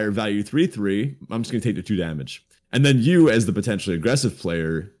my higher value 3/3. I'm just going to take the 2 damage. And then you, as the potentially aggressive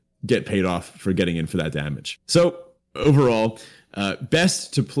player, get paid off for getting in for that damage. So overall,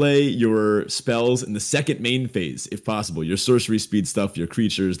 best to play your spells in the second main phase, if possible. Your sorcery speed stuff, your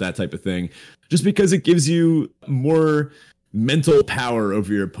creatures, that type of thing. Just because it gives you more mental power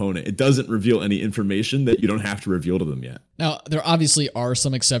over your opponent. It doesn't reveal any information that you don't have to reveal to them yet. Now, there obviously are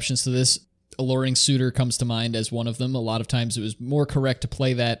some exceptions to this. Alluring Suitor comes to mind as one of them. A lot of times it was more correct to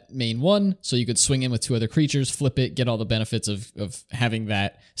play that main one, so you could swing in with 2 other creatures, flip it, get all the benefits of having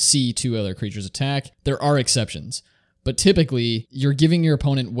that see 2 other creatures attack. There are exceptions, but typically you're giving your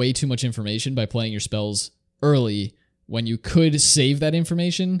opponent way too much information by playing your spells early when you could save that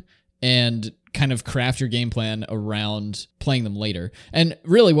information and kind of craft your game plan around playing them later. And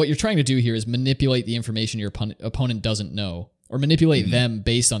really what you're trying to do here is manipulate the information your opponent doesn't know, or manipulate them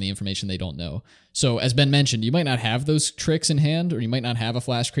based on the information they don't know. So as Ben mentioned, you might not have those tricks in hand, or you might not have a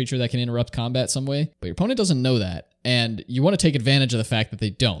flash creature that can interrupt combat some way, but your opponent doesn't know that. And you want to take advantage of the fact that they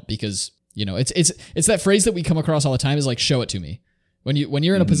don't, because, you know, it's that phrase that we come across all the time is like, show it to me. When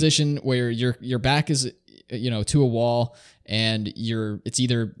you're in a position where your back is, you know, to a wall, and it's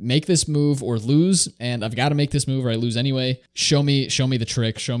either make this move or lose, and I've got to make this move or I lose anyway. Show me the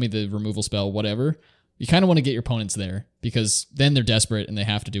trick, show me the removal spell, whatever. You kind of want to get your opponents there, because then they're desperate and they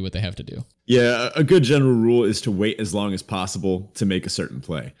have to do what they have to do. Yeah, a good general rule is to wait as long as possible to make a certain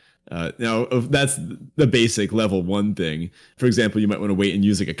play. Now, that's the basic level 1 thing. For example, you might want to wait and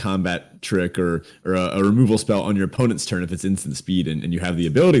use like a combat trick or a removal spell on your opponent's turn if it's instant speed and you have the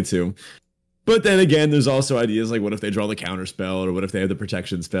ability to. But then again, there's also ideas like what if they draw the counter spell, or what if they have the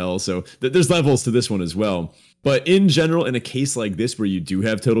protection spell? So there's levels to this one as well. But in general, in a case like this where you do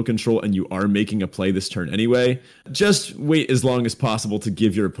have total control and you are making a play this turn anyway, just wait as long as possible to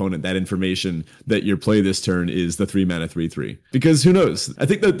give your opponent that information that your play this turn is the 3-mana 3/3. Because who knows? I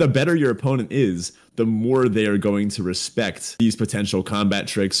think that the better your opponent is, the more they are going to respect these potential combat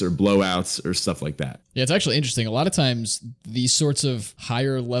tricks or blowouts or stuff like that. Yeah, it's actually interesting. A lot of times these sorts of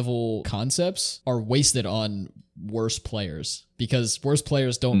higher level concepts are wasted on worse players, because worse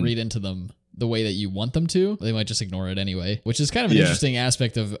players don't read into them the way that you want them to. They might just ignore it anyway, which is kind of an interesting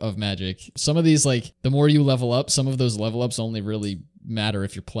aspect of Magic. Some of these, like, the more you level up, some of those level ups only really matter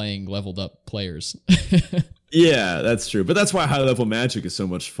if you're playing leveled up players. Yeah, that's true. But that's why high level Magic is so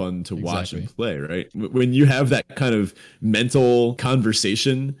much fun to watch and play, right? When you have that kind of mental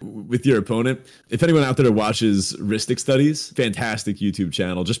conversation with your opponent. If anyone out there watches Ristic Studies, fantastic YouTube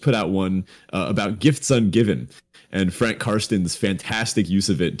channel, just put out one about Gifts Ungiven, and Frank Karsten's fantastic use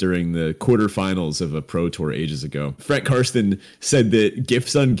of it during the quarterfinals of a Pro Tour ages ago. Frank Karsten said that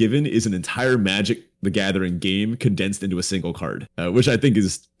Gifts Ungiven is an entire Magic the Gathering game condensed into a single card, which I think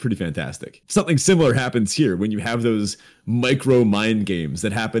is pretty fantastic. Something similar happens here when you have those micro mind games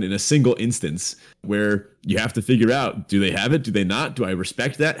that happen in a single instance where you have to figure out, do they have it? Do they not? Do I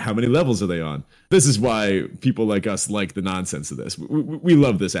respect that? How many levels are they on? This is why people like us like the nonsense of this. We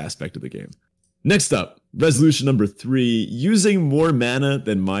love this aspect of the game. Next up, resolution number 3, using more mana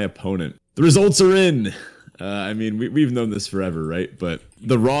than my opponent. The results are in. I mean, we've known this forever, right? But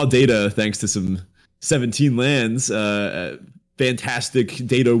the raw data, thanks to some 17 lands, fantastic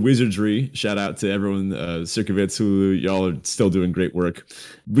data wizardry. Shout out to everyone, Circovitz, who y'all are still doing great work.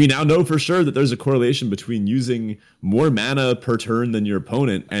 We now know for sure that there's a correlation between using more mana per turn than your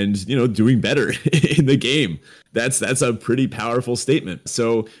opponent and, you know, doing better in the game. That's a pretty powerful statement.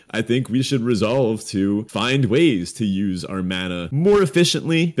 So I think we should resolve to find ways to use our mana more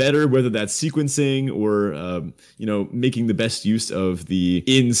efficiently, better, whether that's sequencing or, you know, making the best use of the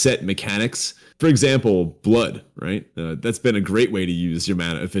in-set mechanics. For example, blood, right? That's been a great way to use your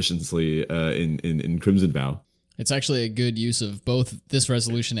mana efficiently in Crimson Vow. It's actually a good use of both this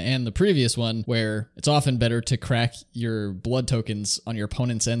resolution and the previous one, where it's often better to crack your blood tokens on your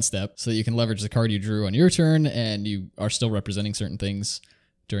opponent's end step so that you can leverage the card you drew on your turn and you are still representing certain things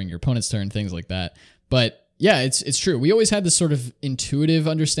during your opponent's turn, things like that. But yeah, it's true. We always had this sort of intuitive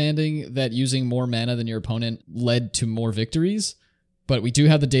understanding that using more mana than your opponent led to more victories, but we do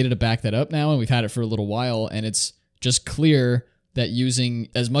have the data to back that up now, and we've had it for a little while, and it's just clear that using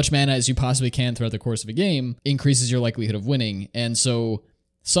as much mana as you possibly can throughout the course of a game increases your likelihood of winning. And so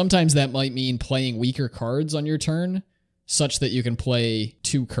sometimes that might mean playing weaker cards on your turn such that you can play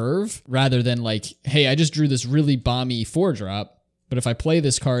 2 curve rather than like, hey, I just drew this really bomby 4-drop, but if I play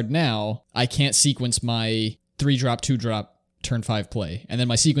this card now, I can't sequence my 3-drop, 2-drop turn 5 play, and then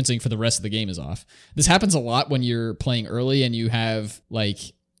my sequencing for the rest of the game is off. This happens a lot when you're playing early and you have like,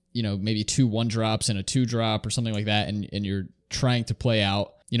 you know, maybe 2 1-drops and a 2-drop or something like that, and you're trying to play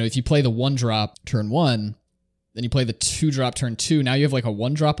out, you know, if you play the 1-drop turn 1, then you play the 2-drop turn 2, now you have like a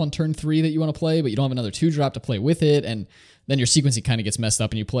 1-drop on turn 3 that you want to play, but you don't have another 2-drop to play with it, and then your sequencing kind of gets messed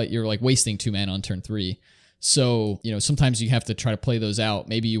up, and you're like wasting 2 mana on turn 3. So, you know, sometimes you have to try to play those out.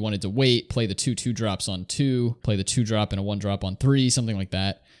 Maybe you wanted to wait, play the 2-2-drops on 2, play the 2-drop and a 1-drop on 3, something like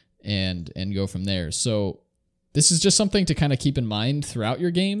that, and go from there. So this is just something to kind of keep in mind throughout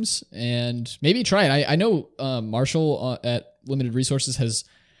your games, and maybe try it. I know Marshall at Limited Resources has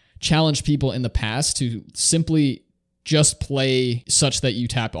challenged people in the past to simply just play such that you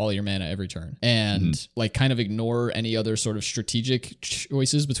tap all your mana every turn and like kind of ignore any other sort of strategic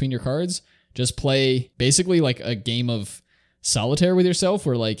choices between your cards. Just play basically like a game of solitaire with yourself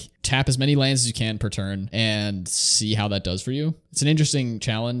where like tap as many lands as you can per turn and see how that does for you. It's an interesting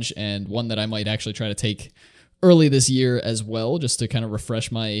challenge and one that I might actually try to take early this year as well, just to kind of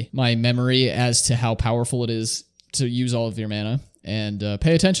refresh my memory as to how powerful it is to use all of your mana, and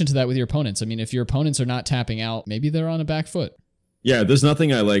pay attention to that with your opponents. I mean, if your opponents are not tapping out, maybe they're on a back foot. Yeah, there's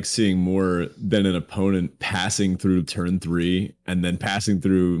nothing I like seeing more than an opponent passing through turn 3 and then passing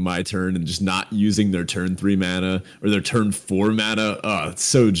through my turn and just not using their turn 3 mana or their turn 4 mana. Oh, it's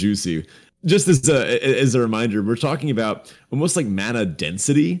so juicy. Just as a reminder, we're talking about almost like mana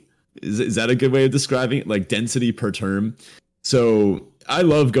density. Is that a good way of describing it? Like density per turn. So I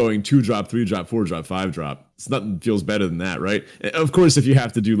love going 2-drop, 3-drop, 4-drop, 5-drop. It's nothing feels better than that, right? Of course, if you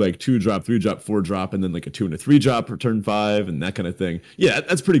have to do like 2-drop, 3-drop, 4-drop, and then like a 2 and a 3-drop for turn 5 and that kind of thing, yeah,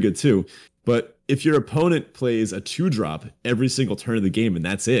 that's pretty good too. But if your opponent plays a 2-drop every single turn of the game and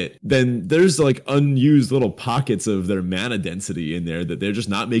that's it, then there's like unused little pockets of their mana density in there that they're just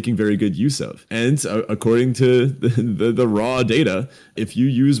not making very good use of. And according to the raw data, if you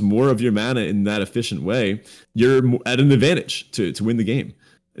use more of your mana in that efficient way, you're at an advantage to win the game,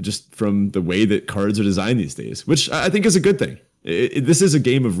 just from the way that cards are designed these days, which I think is a good thing. This is a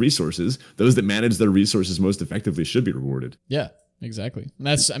game of resources. Those that manage their resources most effectively should be rewarded. Yeah. Exactly. And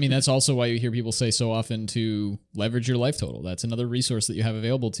that's also why you hear people say so often to leverage your life total. That's another resource that you have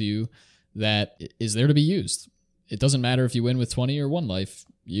available to you that is there to be used. It doesn't matter if you win with 20 or 1 life,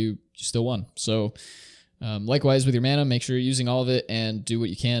 you still won. So likewise with your mana, make sure you're using all of it and do what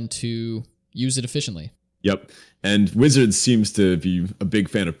you can to use it efficiently. Yep. And Wizards seems to be a big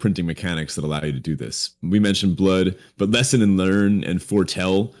fan of printing mechanics that allow you to do this. We mentioned Blood, but Lesson and Learn and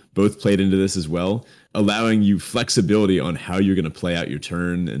Foretell both played into this as well, allowing you flexibility on how you're going to play out your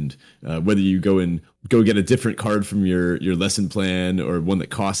turn and whether you go get a different card from your lesson plan or one that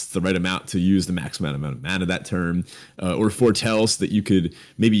costs the right amount to use the maximum amount of mana that turn, or Foretell so that you could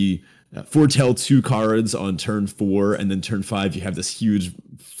maybe foretell 2 cards on turn 4, and then turn 5 you have this huge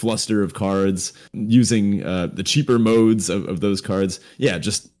fluster of cards using the cheaper modes of those cards. Yeah,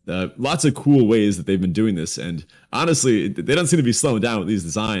 just lots of cool ways that they've been doing this, and honestly, they don't seem to be slowing down with these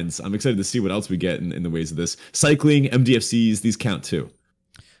designs. I'm excited to see what else we get in the ways of this. Cycling, MDFCs, these count too.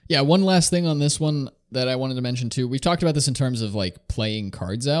 Yeah, one last thing on this one that I wanted to mention too. We've talked about this in terms of like playing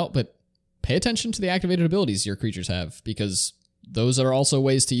cards out, but pay attention to the activated abilities your creatures have, because those are also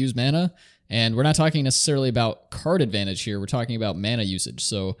ways to use mana. And we're not talking necessarily about card advantage here. We're talking about mana usage.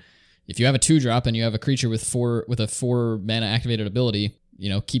 So if you have a 2-drop and you have a creature with a 4 mana activated ability, you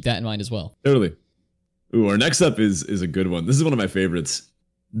know, keep that in mind as well. Totally. Ooh, our next up is a good one. This is one of my favorites.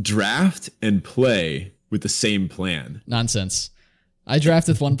 Draft and play with the same plan. Nonsense. I draft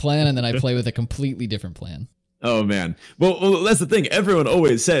with one plan and then I play with a completely different plan. Oh, man. Well, that's the thing. Everyone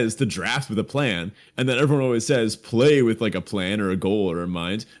always says to draft with a plan, and then everyone always says play with like a plan or a goal or a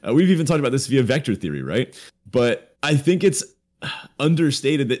mind. We've even talked about this via vector theory, right? But I think it's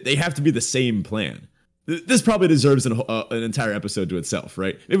understated that they have to be the same plan. This probably deserves an entire episode to itself,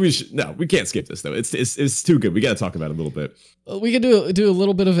 right? Maybe we should. No, we can't skip this though. It's too good. We got to talk about it a little bit. We could do a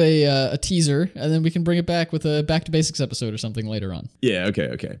little bit of a teaser, and then we can bring it back with a back to basics episode or something later on. Yeah.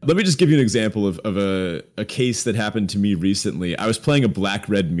 Okay. Let me just give you an example of a case that happened to me recently. I was playing a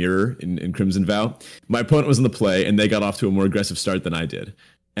black-red mirror in Crimson Vow. My opponent was in the play, and they got off to a more aggressive start than I did,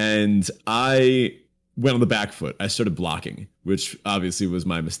 and I went on the back foot. I started blocking, which obviously was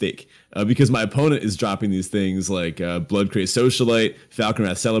my mistake because my opponent is dropping these things like Bloodcrazed Socialite,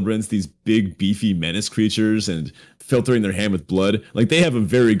 Falconwrath Celebrants, these big beefy menace creatures, and filtering their hand with blood. Like, they have a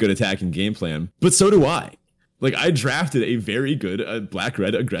very good attacking game plan, but so do I. Like, I drafted a very good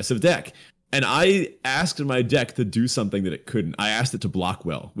black-red aggressive deck. And I asked my deck to do something that it couldn't. I asked it to block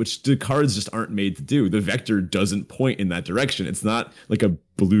well, which the cards just aren't made to do. The vector doesn't point in that direction. It's not like a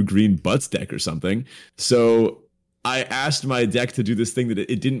blue-green butts deck or something. So I asked my deck to do this thing that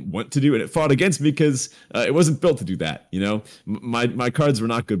it didn't want to do, and it fought against me because it wasn't built to do that. You know, my cards were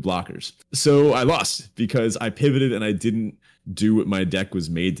not good blockers. So I lost because I pivoted and I didn't do what my deck was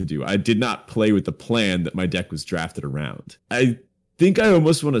made to do. I did not play with the plan that my deck was drafted around. I think I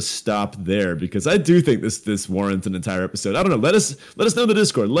almost want to stop there because I do think this warrants an entire episode. I don't know. Let us know in the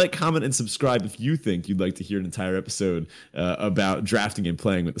Discord. Like, comment, and subscribe if you think you'd like to hear an entire episode about drafting and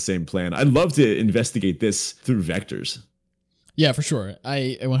playing with the same plan. I'd love to investigate this through vectors. Yeah, for sure.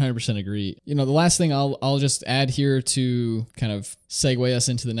 I 100% agree. You know, the last thing I'll just add here to kind of segue us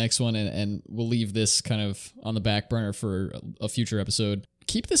into the next one, and we'll leave this kind of on the back burner for a future episode.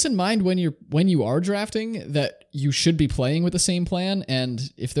 Keep this in mind when you are drafting, that you should be playing with the same plan,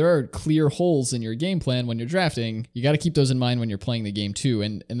 and if there are clear holes in your game plan when you're drafting, you got to keep those in mind when you're playing the game too,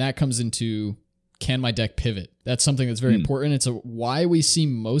 and that comes into, can my deck pivot? That's something that's very important. It's why we see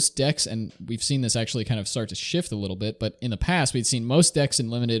most decks, and we've seen this actually kind of start to shift a little bit, but in the past we'd seen most decks in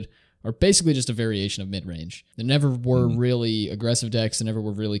Limited are basically just a variation of mid-range. There never were really aggressive decks, there never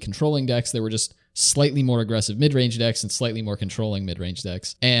were really controlling decks, there were just slightly more aggressive mid-range decks and slightly more controlling mid-range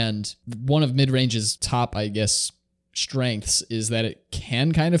decks. And one of mid-range's top, I guess, strengths is that it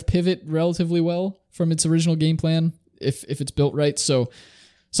can kind of pivot relatively well from its original game plan if it's built right. So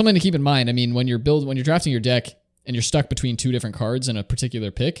something to keep in mind. I mean, when you're drafting your deck and you're stuck between two different cards in a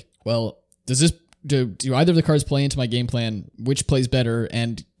particular pick, well, do either of the cards play into my game plan? Which plays better?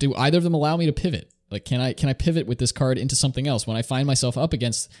 And do either of them allow me to pivot? Like, can I pivot with this card into something else? When I find myself up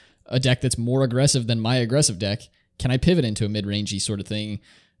against a deck that's more aggressive than my aggressive deck, can I pivot into a mid-rangey sort of thing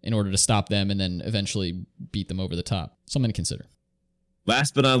in order to stop them and then eventually beat them over the top? Something to consider.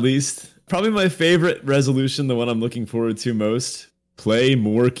 Last but not least, probably my favorite resolution, the one I'm looking forward to most, play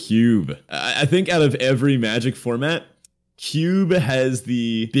more Cube. I think out of every Magic format, Cube has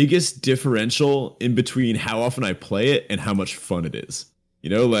the biggest differential in between how often I play it and how much fun it is. You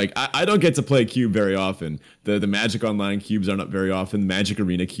know, like, I don't get to play Cube very often. The Magic Online cubes aren't up very often. Magic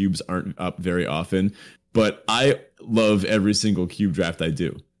Arena cubes aren't up very often. But I love every single Cube draft I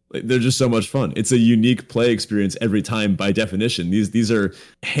do. Like, they're just so much fun. It's a unique play experience every time by definition. These are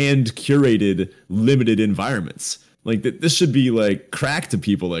hand-curated, limited environments. Like, this should be, like, crack to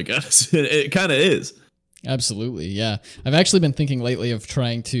people like us. It kind of is. Absolutely, yeah. I've actually been thinking lately of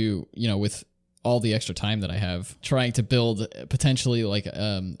trying to, you know, with all the extra time that I have, trying to build potentially like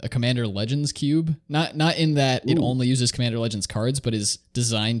a Commander Legends cube. Not in that it only uses Commander Legends cards, but is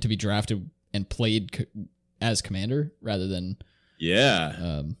designed to be drafted and played as Commander rather than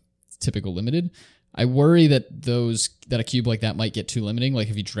typical Limited. I worry that a cube like that might get too limiting. Like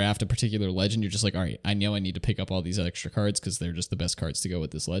if you draft a particular legend, you're just like, all right, I know I need to pick up all these extra cards because they're just the best cards to go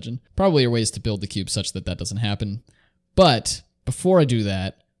with this legend. Probably are ways to build the cube such that doesn't happen. But before I do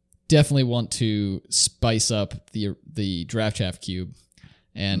that, definitely want to spice up the Draft Chaff cube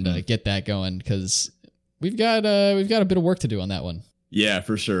and get that going because we've got a bit of work to do on that one. Yeah,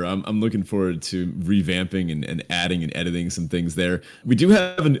 for sure. I'm looking forward to revamping and adding and editing some things there. We do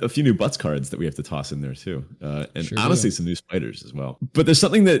have a few new Butts cards that we have to toss in there too, and sure honestly, some new spiders as well. But there's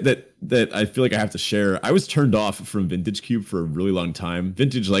something that I feel like I have to share. I was turned off from Vintage Cube for a really long time,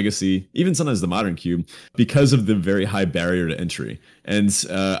 Vintage Legacy, even sometimes the Modern Cube, because of the very high barrier to entry. And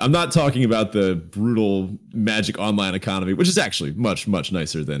I'm not talking about the brutal Magic Online economy, which is actually much, much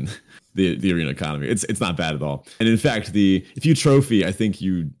nicer than the arena economy. It's not bad at all. And in fact, if you trophy, I think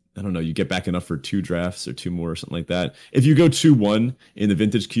you get back enough for 2 drafts or 2 more or something like that. If you go 2-1 in the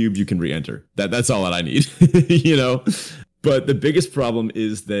Vintage Cube, you can re-enter. That's all that I need, you know? But the biggest problem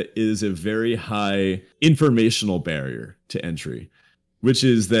is that it is a very high informational barrier to entry, which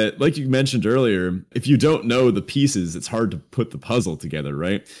is that, like you mentioned earlier, if you don't know the pieces, it's hard to put the puzzle together,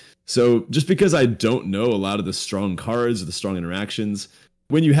 right? So just because I don't know a lot of the strong cards or the strong interactions,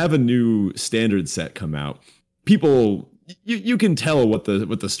 when you have a new standard set come out, people, you can tell what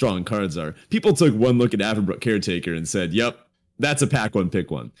the strong cards are. People took one look at Averbrook Caretaker and said, yep, that's a pack one,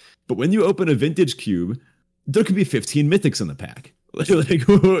 pick one. But when you open a Vintage Cube, there could be 15 mythics in the pack. And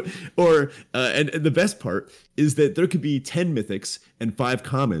the best part is that there could be 10 mythics and 5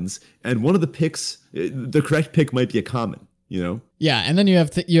 commons, and one of the picks, the correct pick might be a common. You know? Yeah, and then you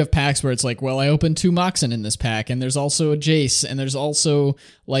have packs where it's like, well, I opened 2 Moxen in this pack, and there's also a Jace, and there's also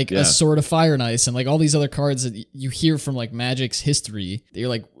like a Sword of Fire and Ice, and like all these other cards that you hear from like Magic's history. You're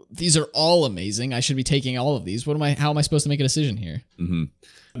like, these are all amazing. I should be taking all of these. How am I supposed to make a decision here?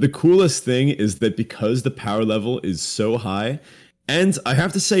 Mm-hmm. The coolest thing is that because the power level is so high, And I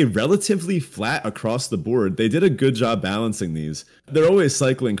have to say, relatively flat across the board. They did a good job balancing these. They're always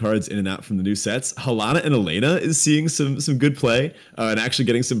cycling cards in and out from the new sets. Halana and Elena is seeing some good play and actually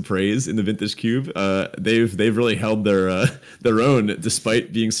getting some praise in the Vintage Cube. They've really held their own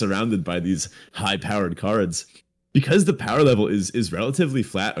despite being surrounded by these high-powered cards. Because the power level is relatively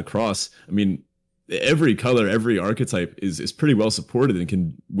flat across, I mean, every color, every archetype is pretty well supported and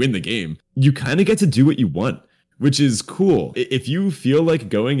can win the game. You kind of get to do what you want, which is cool. If you feel like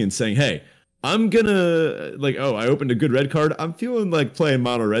going and saying, hey, I'm gonna, like, oh, I opened a good red card, I'm feeling like playing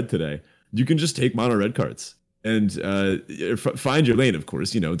mono red today, you can just take mono red cards and find your lane, of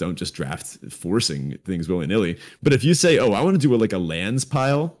course. Don't just draft forcing things willy-nilly. But if you say, oh, I want to do a lands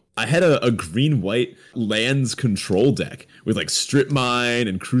pile, I had a green-white lands control deck with like Strip Mine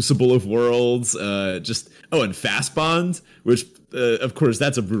and Crucible of Worlds, and Fast Bond, which of course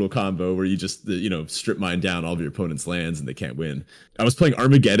that's a brutal combo where you just strip mine down all of your opponent's lands and they can't win. I was playing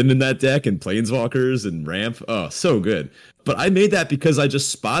Armageddon in that deck and Planeswalkers and Ramp. Oh, so good. But I made that because I just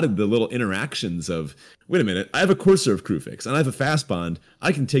spotted the little interactions of, wait a minute, I have a Courser of Krufix and I have a Fast Bond.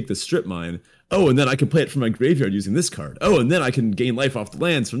 I can take the Strip Mine. Oh, and then I can play it from my graveyard using this card. Oh, and then I can gain life off the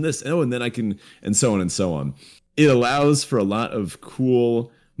lands from this. Oh, and then I can, and so on and so on. It allows for a lot of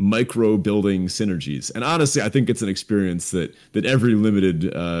cool micro building synergies. And honestly, I think it's an experience that every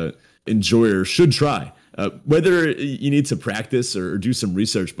limited enjoyer should try. Whether you need to practice or do some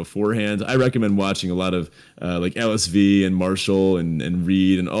research beforehand, I recommend watching a lot of like LSV and Marshall and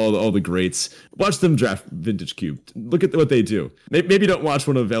Reed and all the greats. Watch them draft Vintage Cube. Look at what they do. Maybe don't watch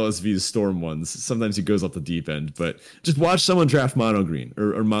one of LSV's Storm ones. Sometimes he goes off the deep end, but just watch someone draft mono green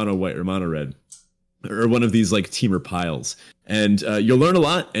or mono white or mono red or one of these like teamer piles. And you'll learn a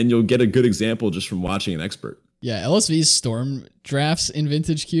lot and you'll get a good example just from watching an expert. Yeah, LSV's Storm drafts in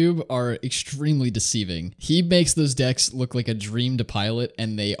Vintage Cube are extremely deceiving. He makes those decks look like a dream to pilot,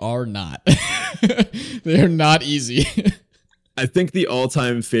 and they are not. They are not easy. I think the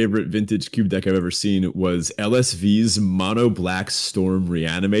all-time favorite Vintage Cube deck I've ever seen was LSV's Mono Black Storm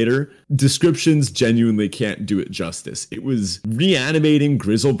Reanimator. Descriptions genuinely can't do it justice. It was reanimating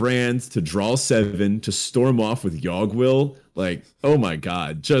Grizzlebrand to draw 7 to storm off with Yogg-Will. Like, oh my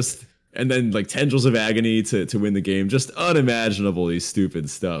god, just... And then like Tendrils of Agony to win the game. Just unimaginably stupid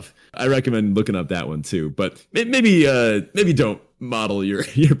stuff. I recommend looking up that one too. But maybe don't model your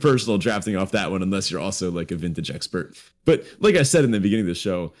personal drafting off that one unless you're also like a vintage expert. But like I said in the beginning of the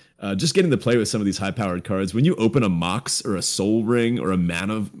show, just getting to play with some of these high-powered cards. When you open a Mox or a Soul Ring or a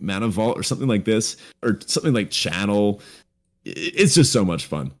Mana Vault or something like this, or something like Channel, it's just so much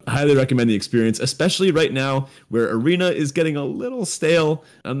fun. I highly recommend the experience, especially right now where Arena is getting a little stale.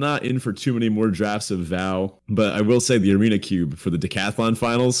 I'm not in for too many more drafts of Vow, but I will say the Arena Cube for the Decathlon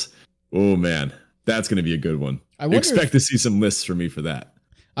Finals, oh man, that's going to be a good one. Expect to see some lists from me for that.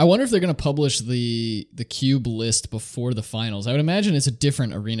 I wonder if they're going to publish the Cube list before the finals. I would imagine it's a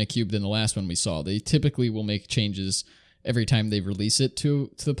different Arena Cube than the last one we saw. They typically will make changes every time they release it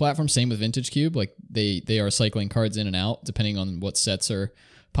to the platform. Same with Vintage Cube. Like they are cycling cards in and out depending on what sets are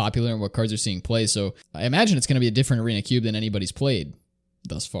popular and what cards are seeing play. So I imagine it's going to be a different Arena Cube than anybody's played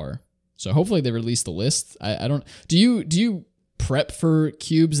thus far. So hopefully they release the list. I don't. Do you prep for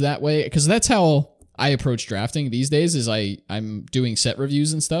cubes that way? Because that's how I approach drafting these days. Is I'm doing set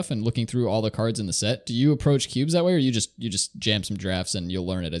reviews and stuff and looking through all the cards in the set. Do you approach cubes that way, or you just jam some drafts and you'll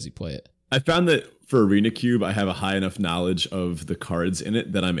learn it as you play it? I found that for Arena Cube, I have a high enough knowledge of the cards in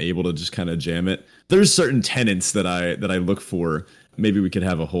it that I'm able to just kind of jam it. There's certain tenets that I look for. Maybe we could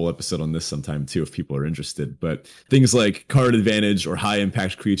have a whole episode on this sometime too if people are interested. But things like card advantage or high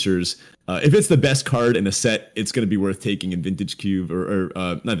impact creatures, if it's the best card in a set, it's going to be worth taking in Vintage Cube or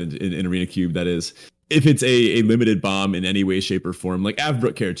not in Arena Cube, that is. If it's a limited bomb in any way, shape, or form, like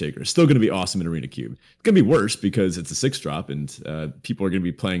Avbrook Caretaker, still going to be awesome in Arena Cube. It's going to be worse because it's a 6-drop and people are going to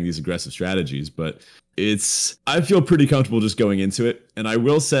be playing these aggressive strategies. But I feel pretty comfortable just going into it. And I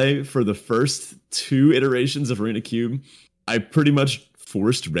will say for the first 2 iterations of Arena Cube, I pretty much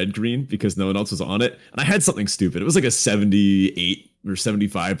forced red-green because no one else was on it. And I had something stupid. It was like a 78 or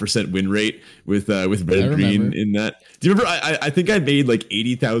 75% win rate with red-green in that. Do you remember? I think I made like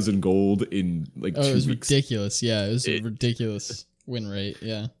 80,000 gold in like 2 weeks. It was ridiculous. Yeah, it was a ridiculous win rate.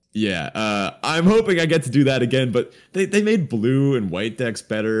 Yeah. Yeah, I'm hoping I get to do that again, but they made blue and white decks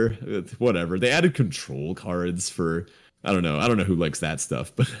better. Whatever. They added control cards for, I don't know who likes that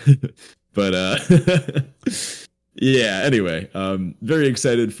stuff, but yeah, anyway, very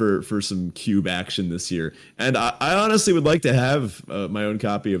excited for some cube action this year. And I honestly would like to have my own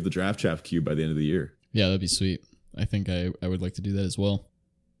copy of the Chaff Cube by the end of the year. Yeah, that'd be sweet. I think I would like to do that as well.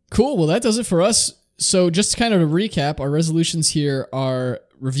 Cool. Well, that does it for us. So just to kind of recap, our resolutions here are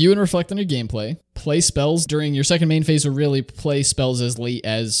review and reflect on your gameplay, play spells during your second main phase, or really play spells as late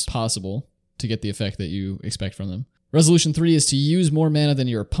as possible to get the effect that you expect from them. Resolution 3 is to use more mana than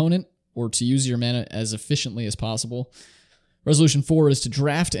your opponent, or to use your mana as efficiently as possible. Resolution 4 is to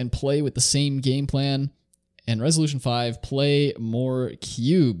draft and play with the same game plan. And Resolution 5, play more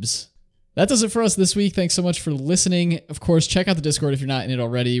cubes. That does it for us this week. Thanks so much for listening. Of course, check out the Discord if you're not in it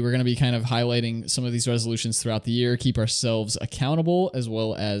already. We're going to be kind of highlighting some of these resolutions throughout the year, keep ourselves accountable, as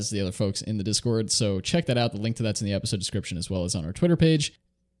well as the other folks in the Discord. So check that out. The link to that's in the episode description, as well as on our Twitter page.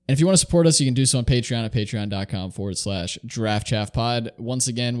 And if you want to support us, you can do so on Patreon at patreon.com/draftchaffpod. Once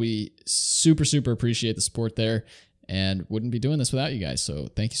again, we super, super appreciate the support there and wouldn't be doing this without you guys. So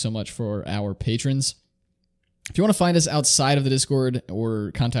thank you so much for our patrons. If you want to find us outside of the Discord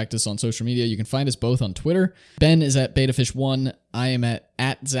or contact us on social media, you can find us both on Twitter. Ben is at BetaFish1. I am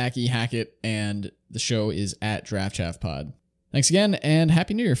at Zachy Hackett, and the show is at DraftChaffPod. Thanks again, and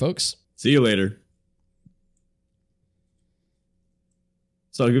Happy New Year, folks. See you later.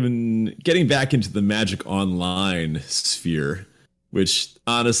 So I've been getting back into the Magic Online sphere, which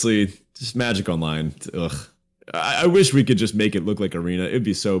honestly, just Magic Online, ugh. I wish we could just make it look like Arena. It'd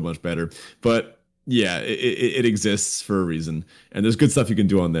be so much better. But yeah, it exists for a reason, and there's good stuff you can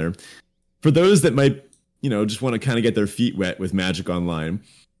do on there. For those that might, just want to kind of get their feet wet with Magic Online,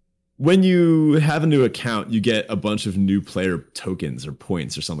 when you have a new account, you get a bunch of new player tokens or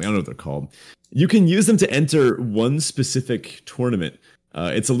points or something. I don't know what they're called. You can use them to enter one specific tournament.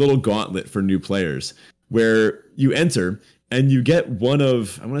 It's a little gauntlet for new players where you enter and you get one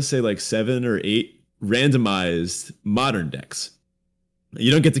of, I want to say like 7 or 8 randomized modern decks. You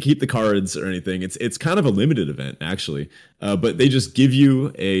don't get to keep the cards or anything. It's kind of a limited event, actually. But they just give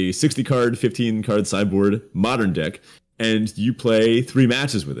you a 60-card, 15-card sideboard modern deck, and you play 3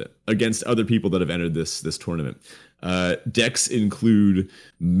 matches with it against other people that have entered this tournament. Decks include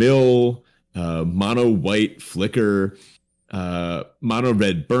Mill, Mono White Flicker, Mono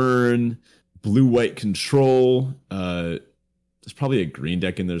Red Burn, Blue White Control. There's probably a green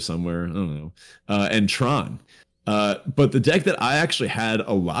deck in there somewhere. I don't know. And Tron. But the deck that I actually had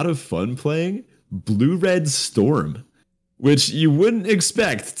a lot of fun playing, Blue Red Storm, which you wouldn't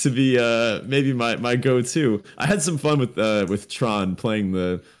expect to be maybe my go-to. I had some fun with Tron, playing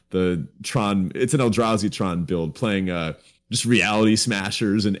the Tron. It's an Eldrazi Tron build, playing just Reality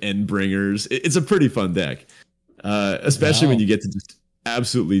Smashers and Endbringers. It's a pretty fun deck, especially when you get to just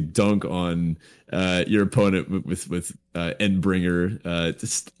absolutely dunk on your opponent with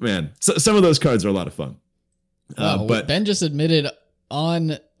Endbringer. Man, some of those cards are a lot of fun. But Ben just admitted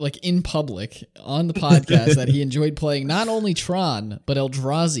in public on the podcast that he enjoyed playing not only Tron but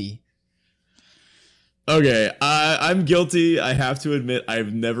Eldrazi. Okay, I'm guilty. I have to admit, I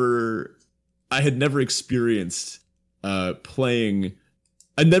had never experienced playing.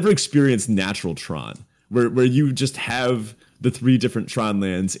 I never experienced natural Tron, where you just have the 3 different Tron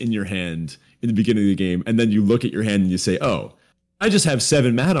lands in your hand in the beginning of the game, and then you look at your hand and you say, "Oh, I just have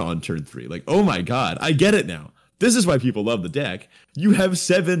 7 mana on turn 3." Like, oh my god, I get it now. This is why people love the deck. You have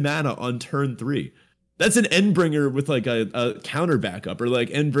 7 mana on turn 3. That's an Endbringer with like a counter backup, or like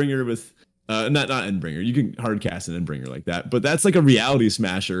Endbringer with not Endbringer. You can hardcast an Endbringer like that, but that's like a Reality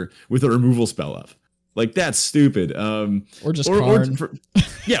Smasher with a removal spell up. Like, that's stupid. Or just or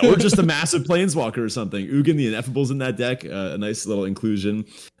just a massive Planeswalker or something. Ugin the Ineffable's in that deck. A nice little inclusion.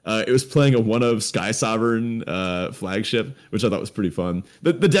 It was playing a 1 of Sky Sovereign flagship, which I thought was pretty fun.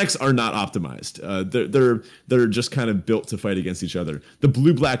 The decks are not optimized. They're just kind of built to fight against each other. The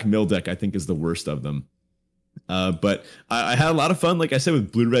blue-black Mill deck, I think, is the worst of them. But I had a lot of fun, like I said,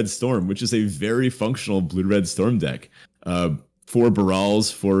 with Blue-Red Storm, which is a very functional Blue-Red Storm deck. 4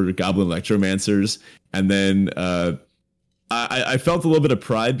 Barals, 4 Goblin Electromancers, and then I felt a little bit of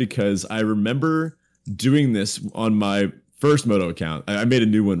pride because I remember doing this on my first Moto account. I made a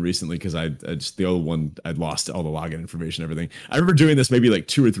new one recently because I just, the old one, I'd lost all the login information and everything. I remember doing this maybe like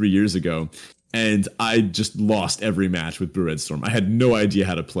 2 or 3 years ago, and I just lost every match with Blue Red Storm. I had no idea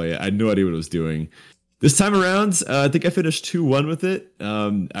how to play it. I had no idea what I was doing. This time around, I think I finished 2-1 with it.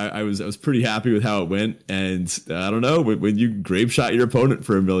 I was pretty happy with how it went, and I don't know, when you grave shot your opponent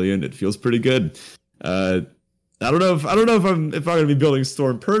for 1 million, it feels pretty good. I don't know if I'm gonna be building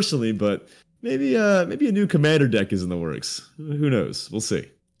Storm personally, but maybe a new commander deck is in the works. Who knows? We'll see.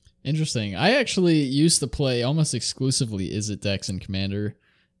 Interesting. I actually used to play almost exclusively Izzet decks in Commander,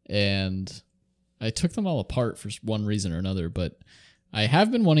 and I took them all apart for one reason or another, but I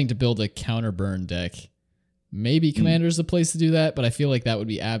have been wanting to build a counter burn deck. Maybe Commander's the place to do that, but I feel like that would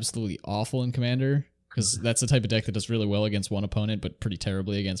be absolutely awful in Commander, because that's the type of deck that does really well against one opponent, but pretty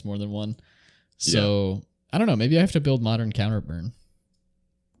terribly against more than one. So I don't know. Maybe I have to build modern Counterburn.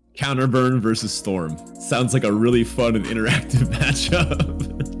 Counterburn versus Storm. Sounds like a really fun and interactive matchup.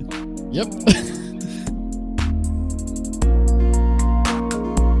 Yep.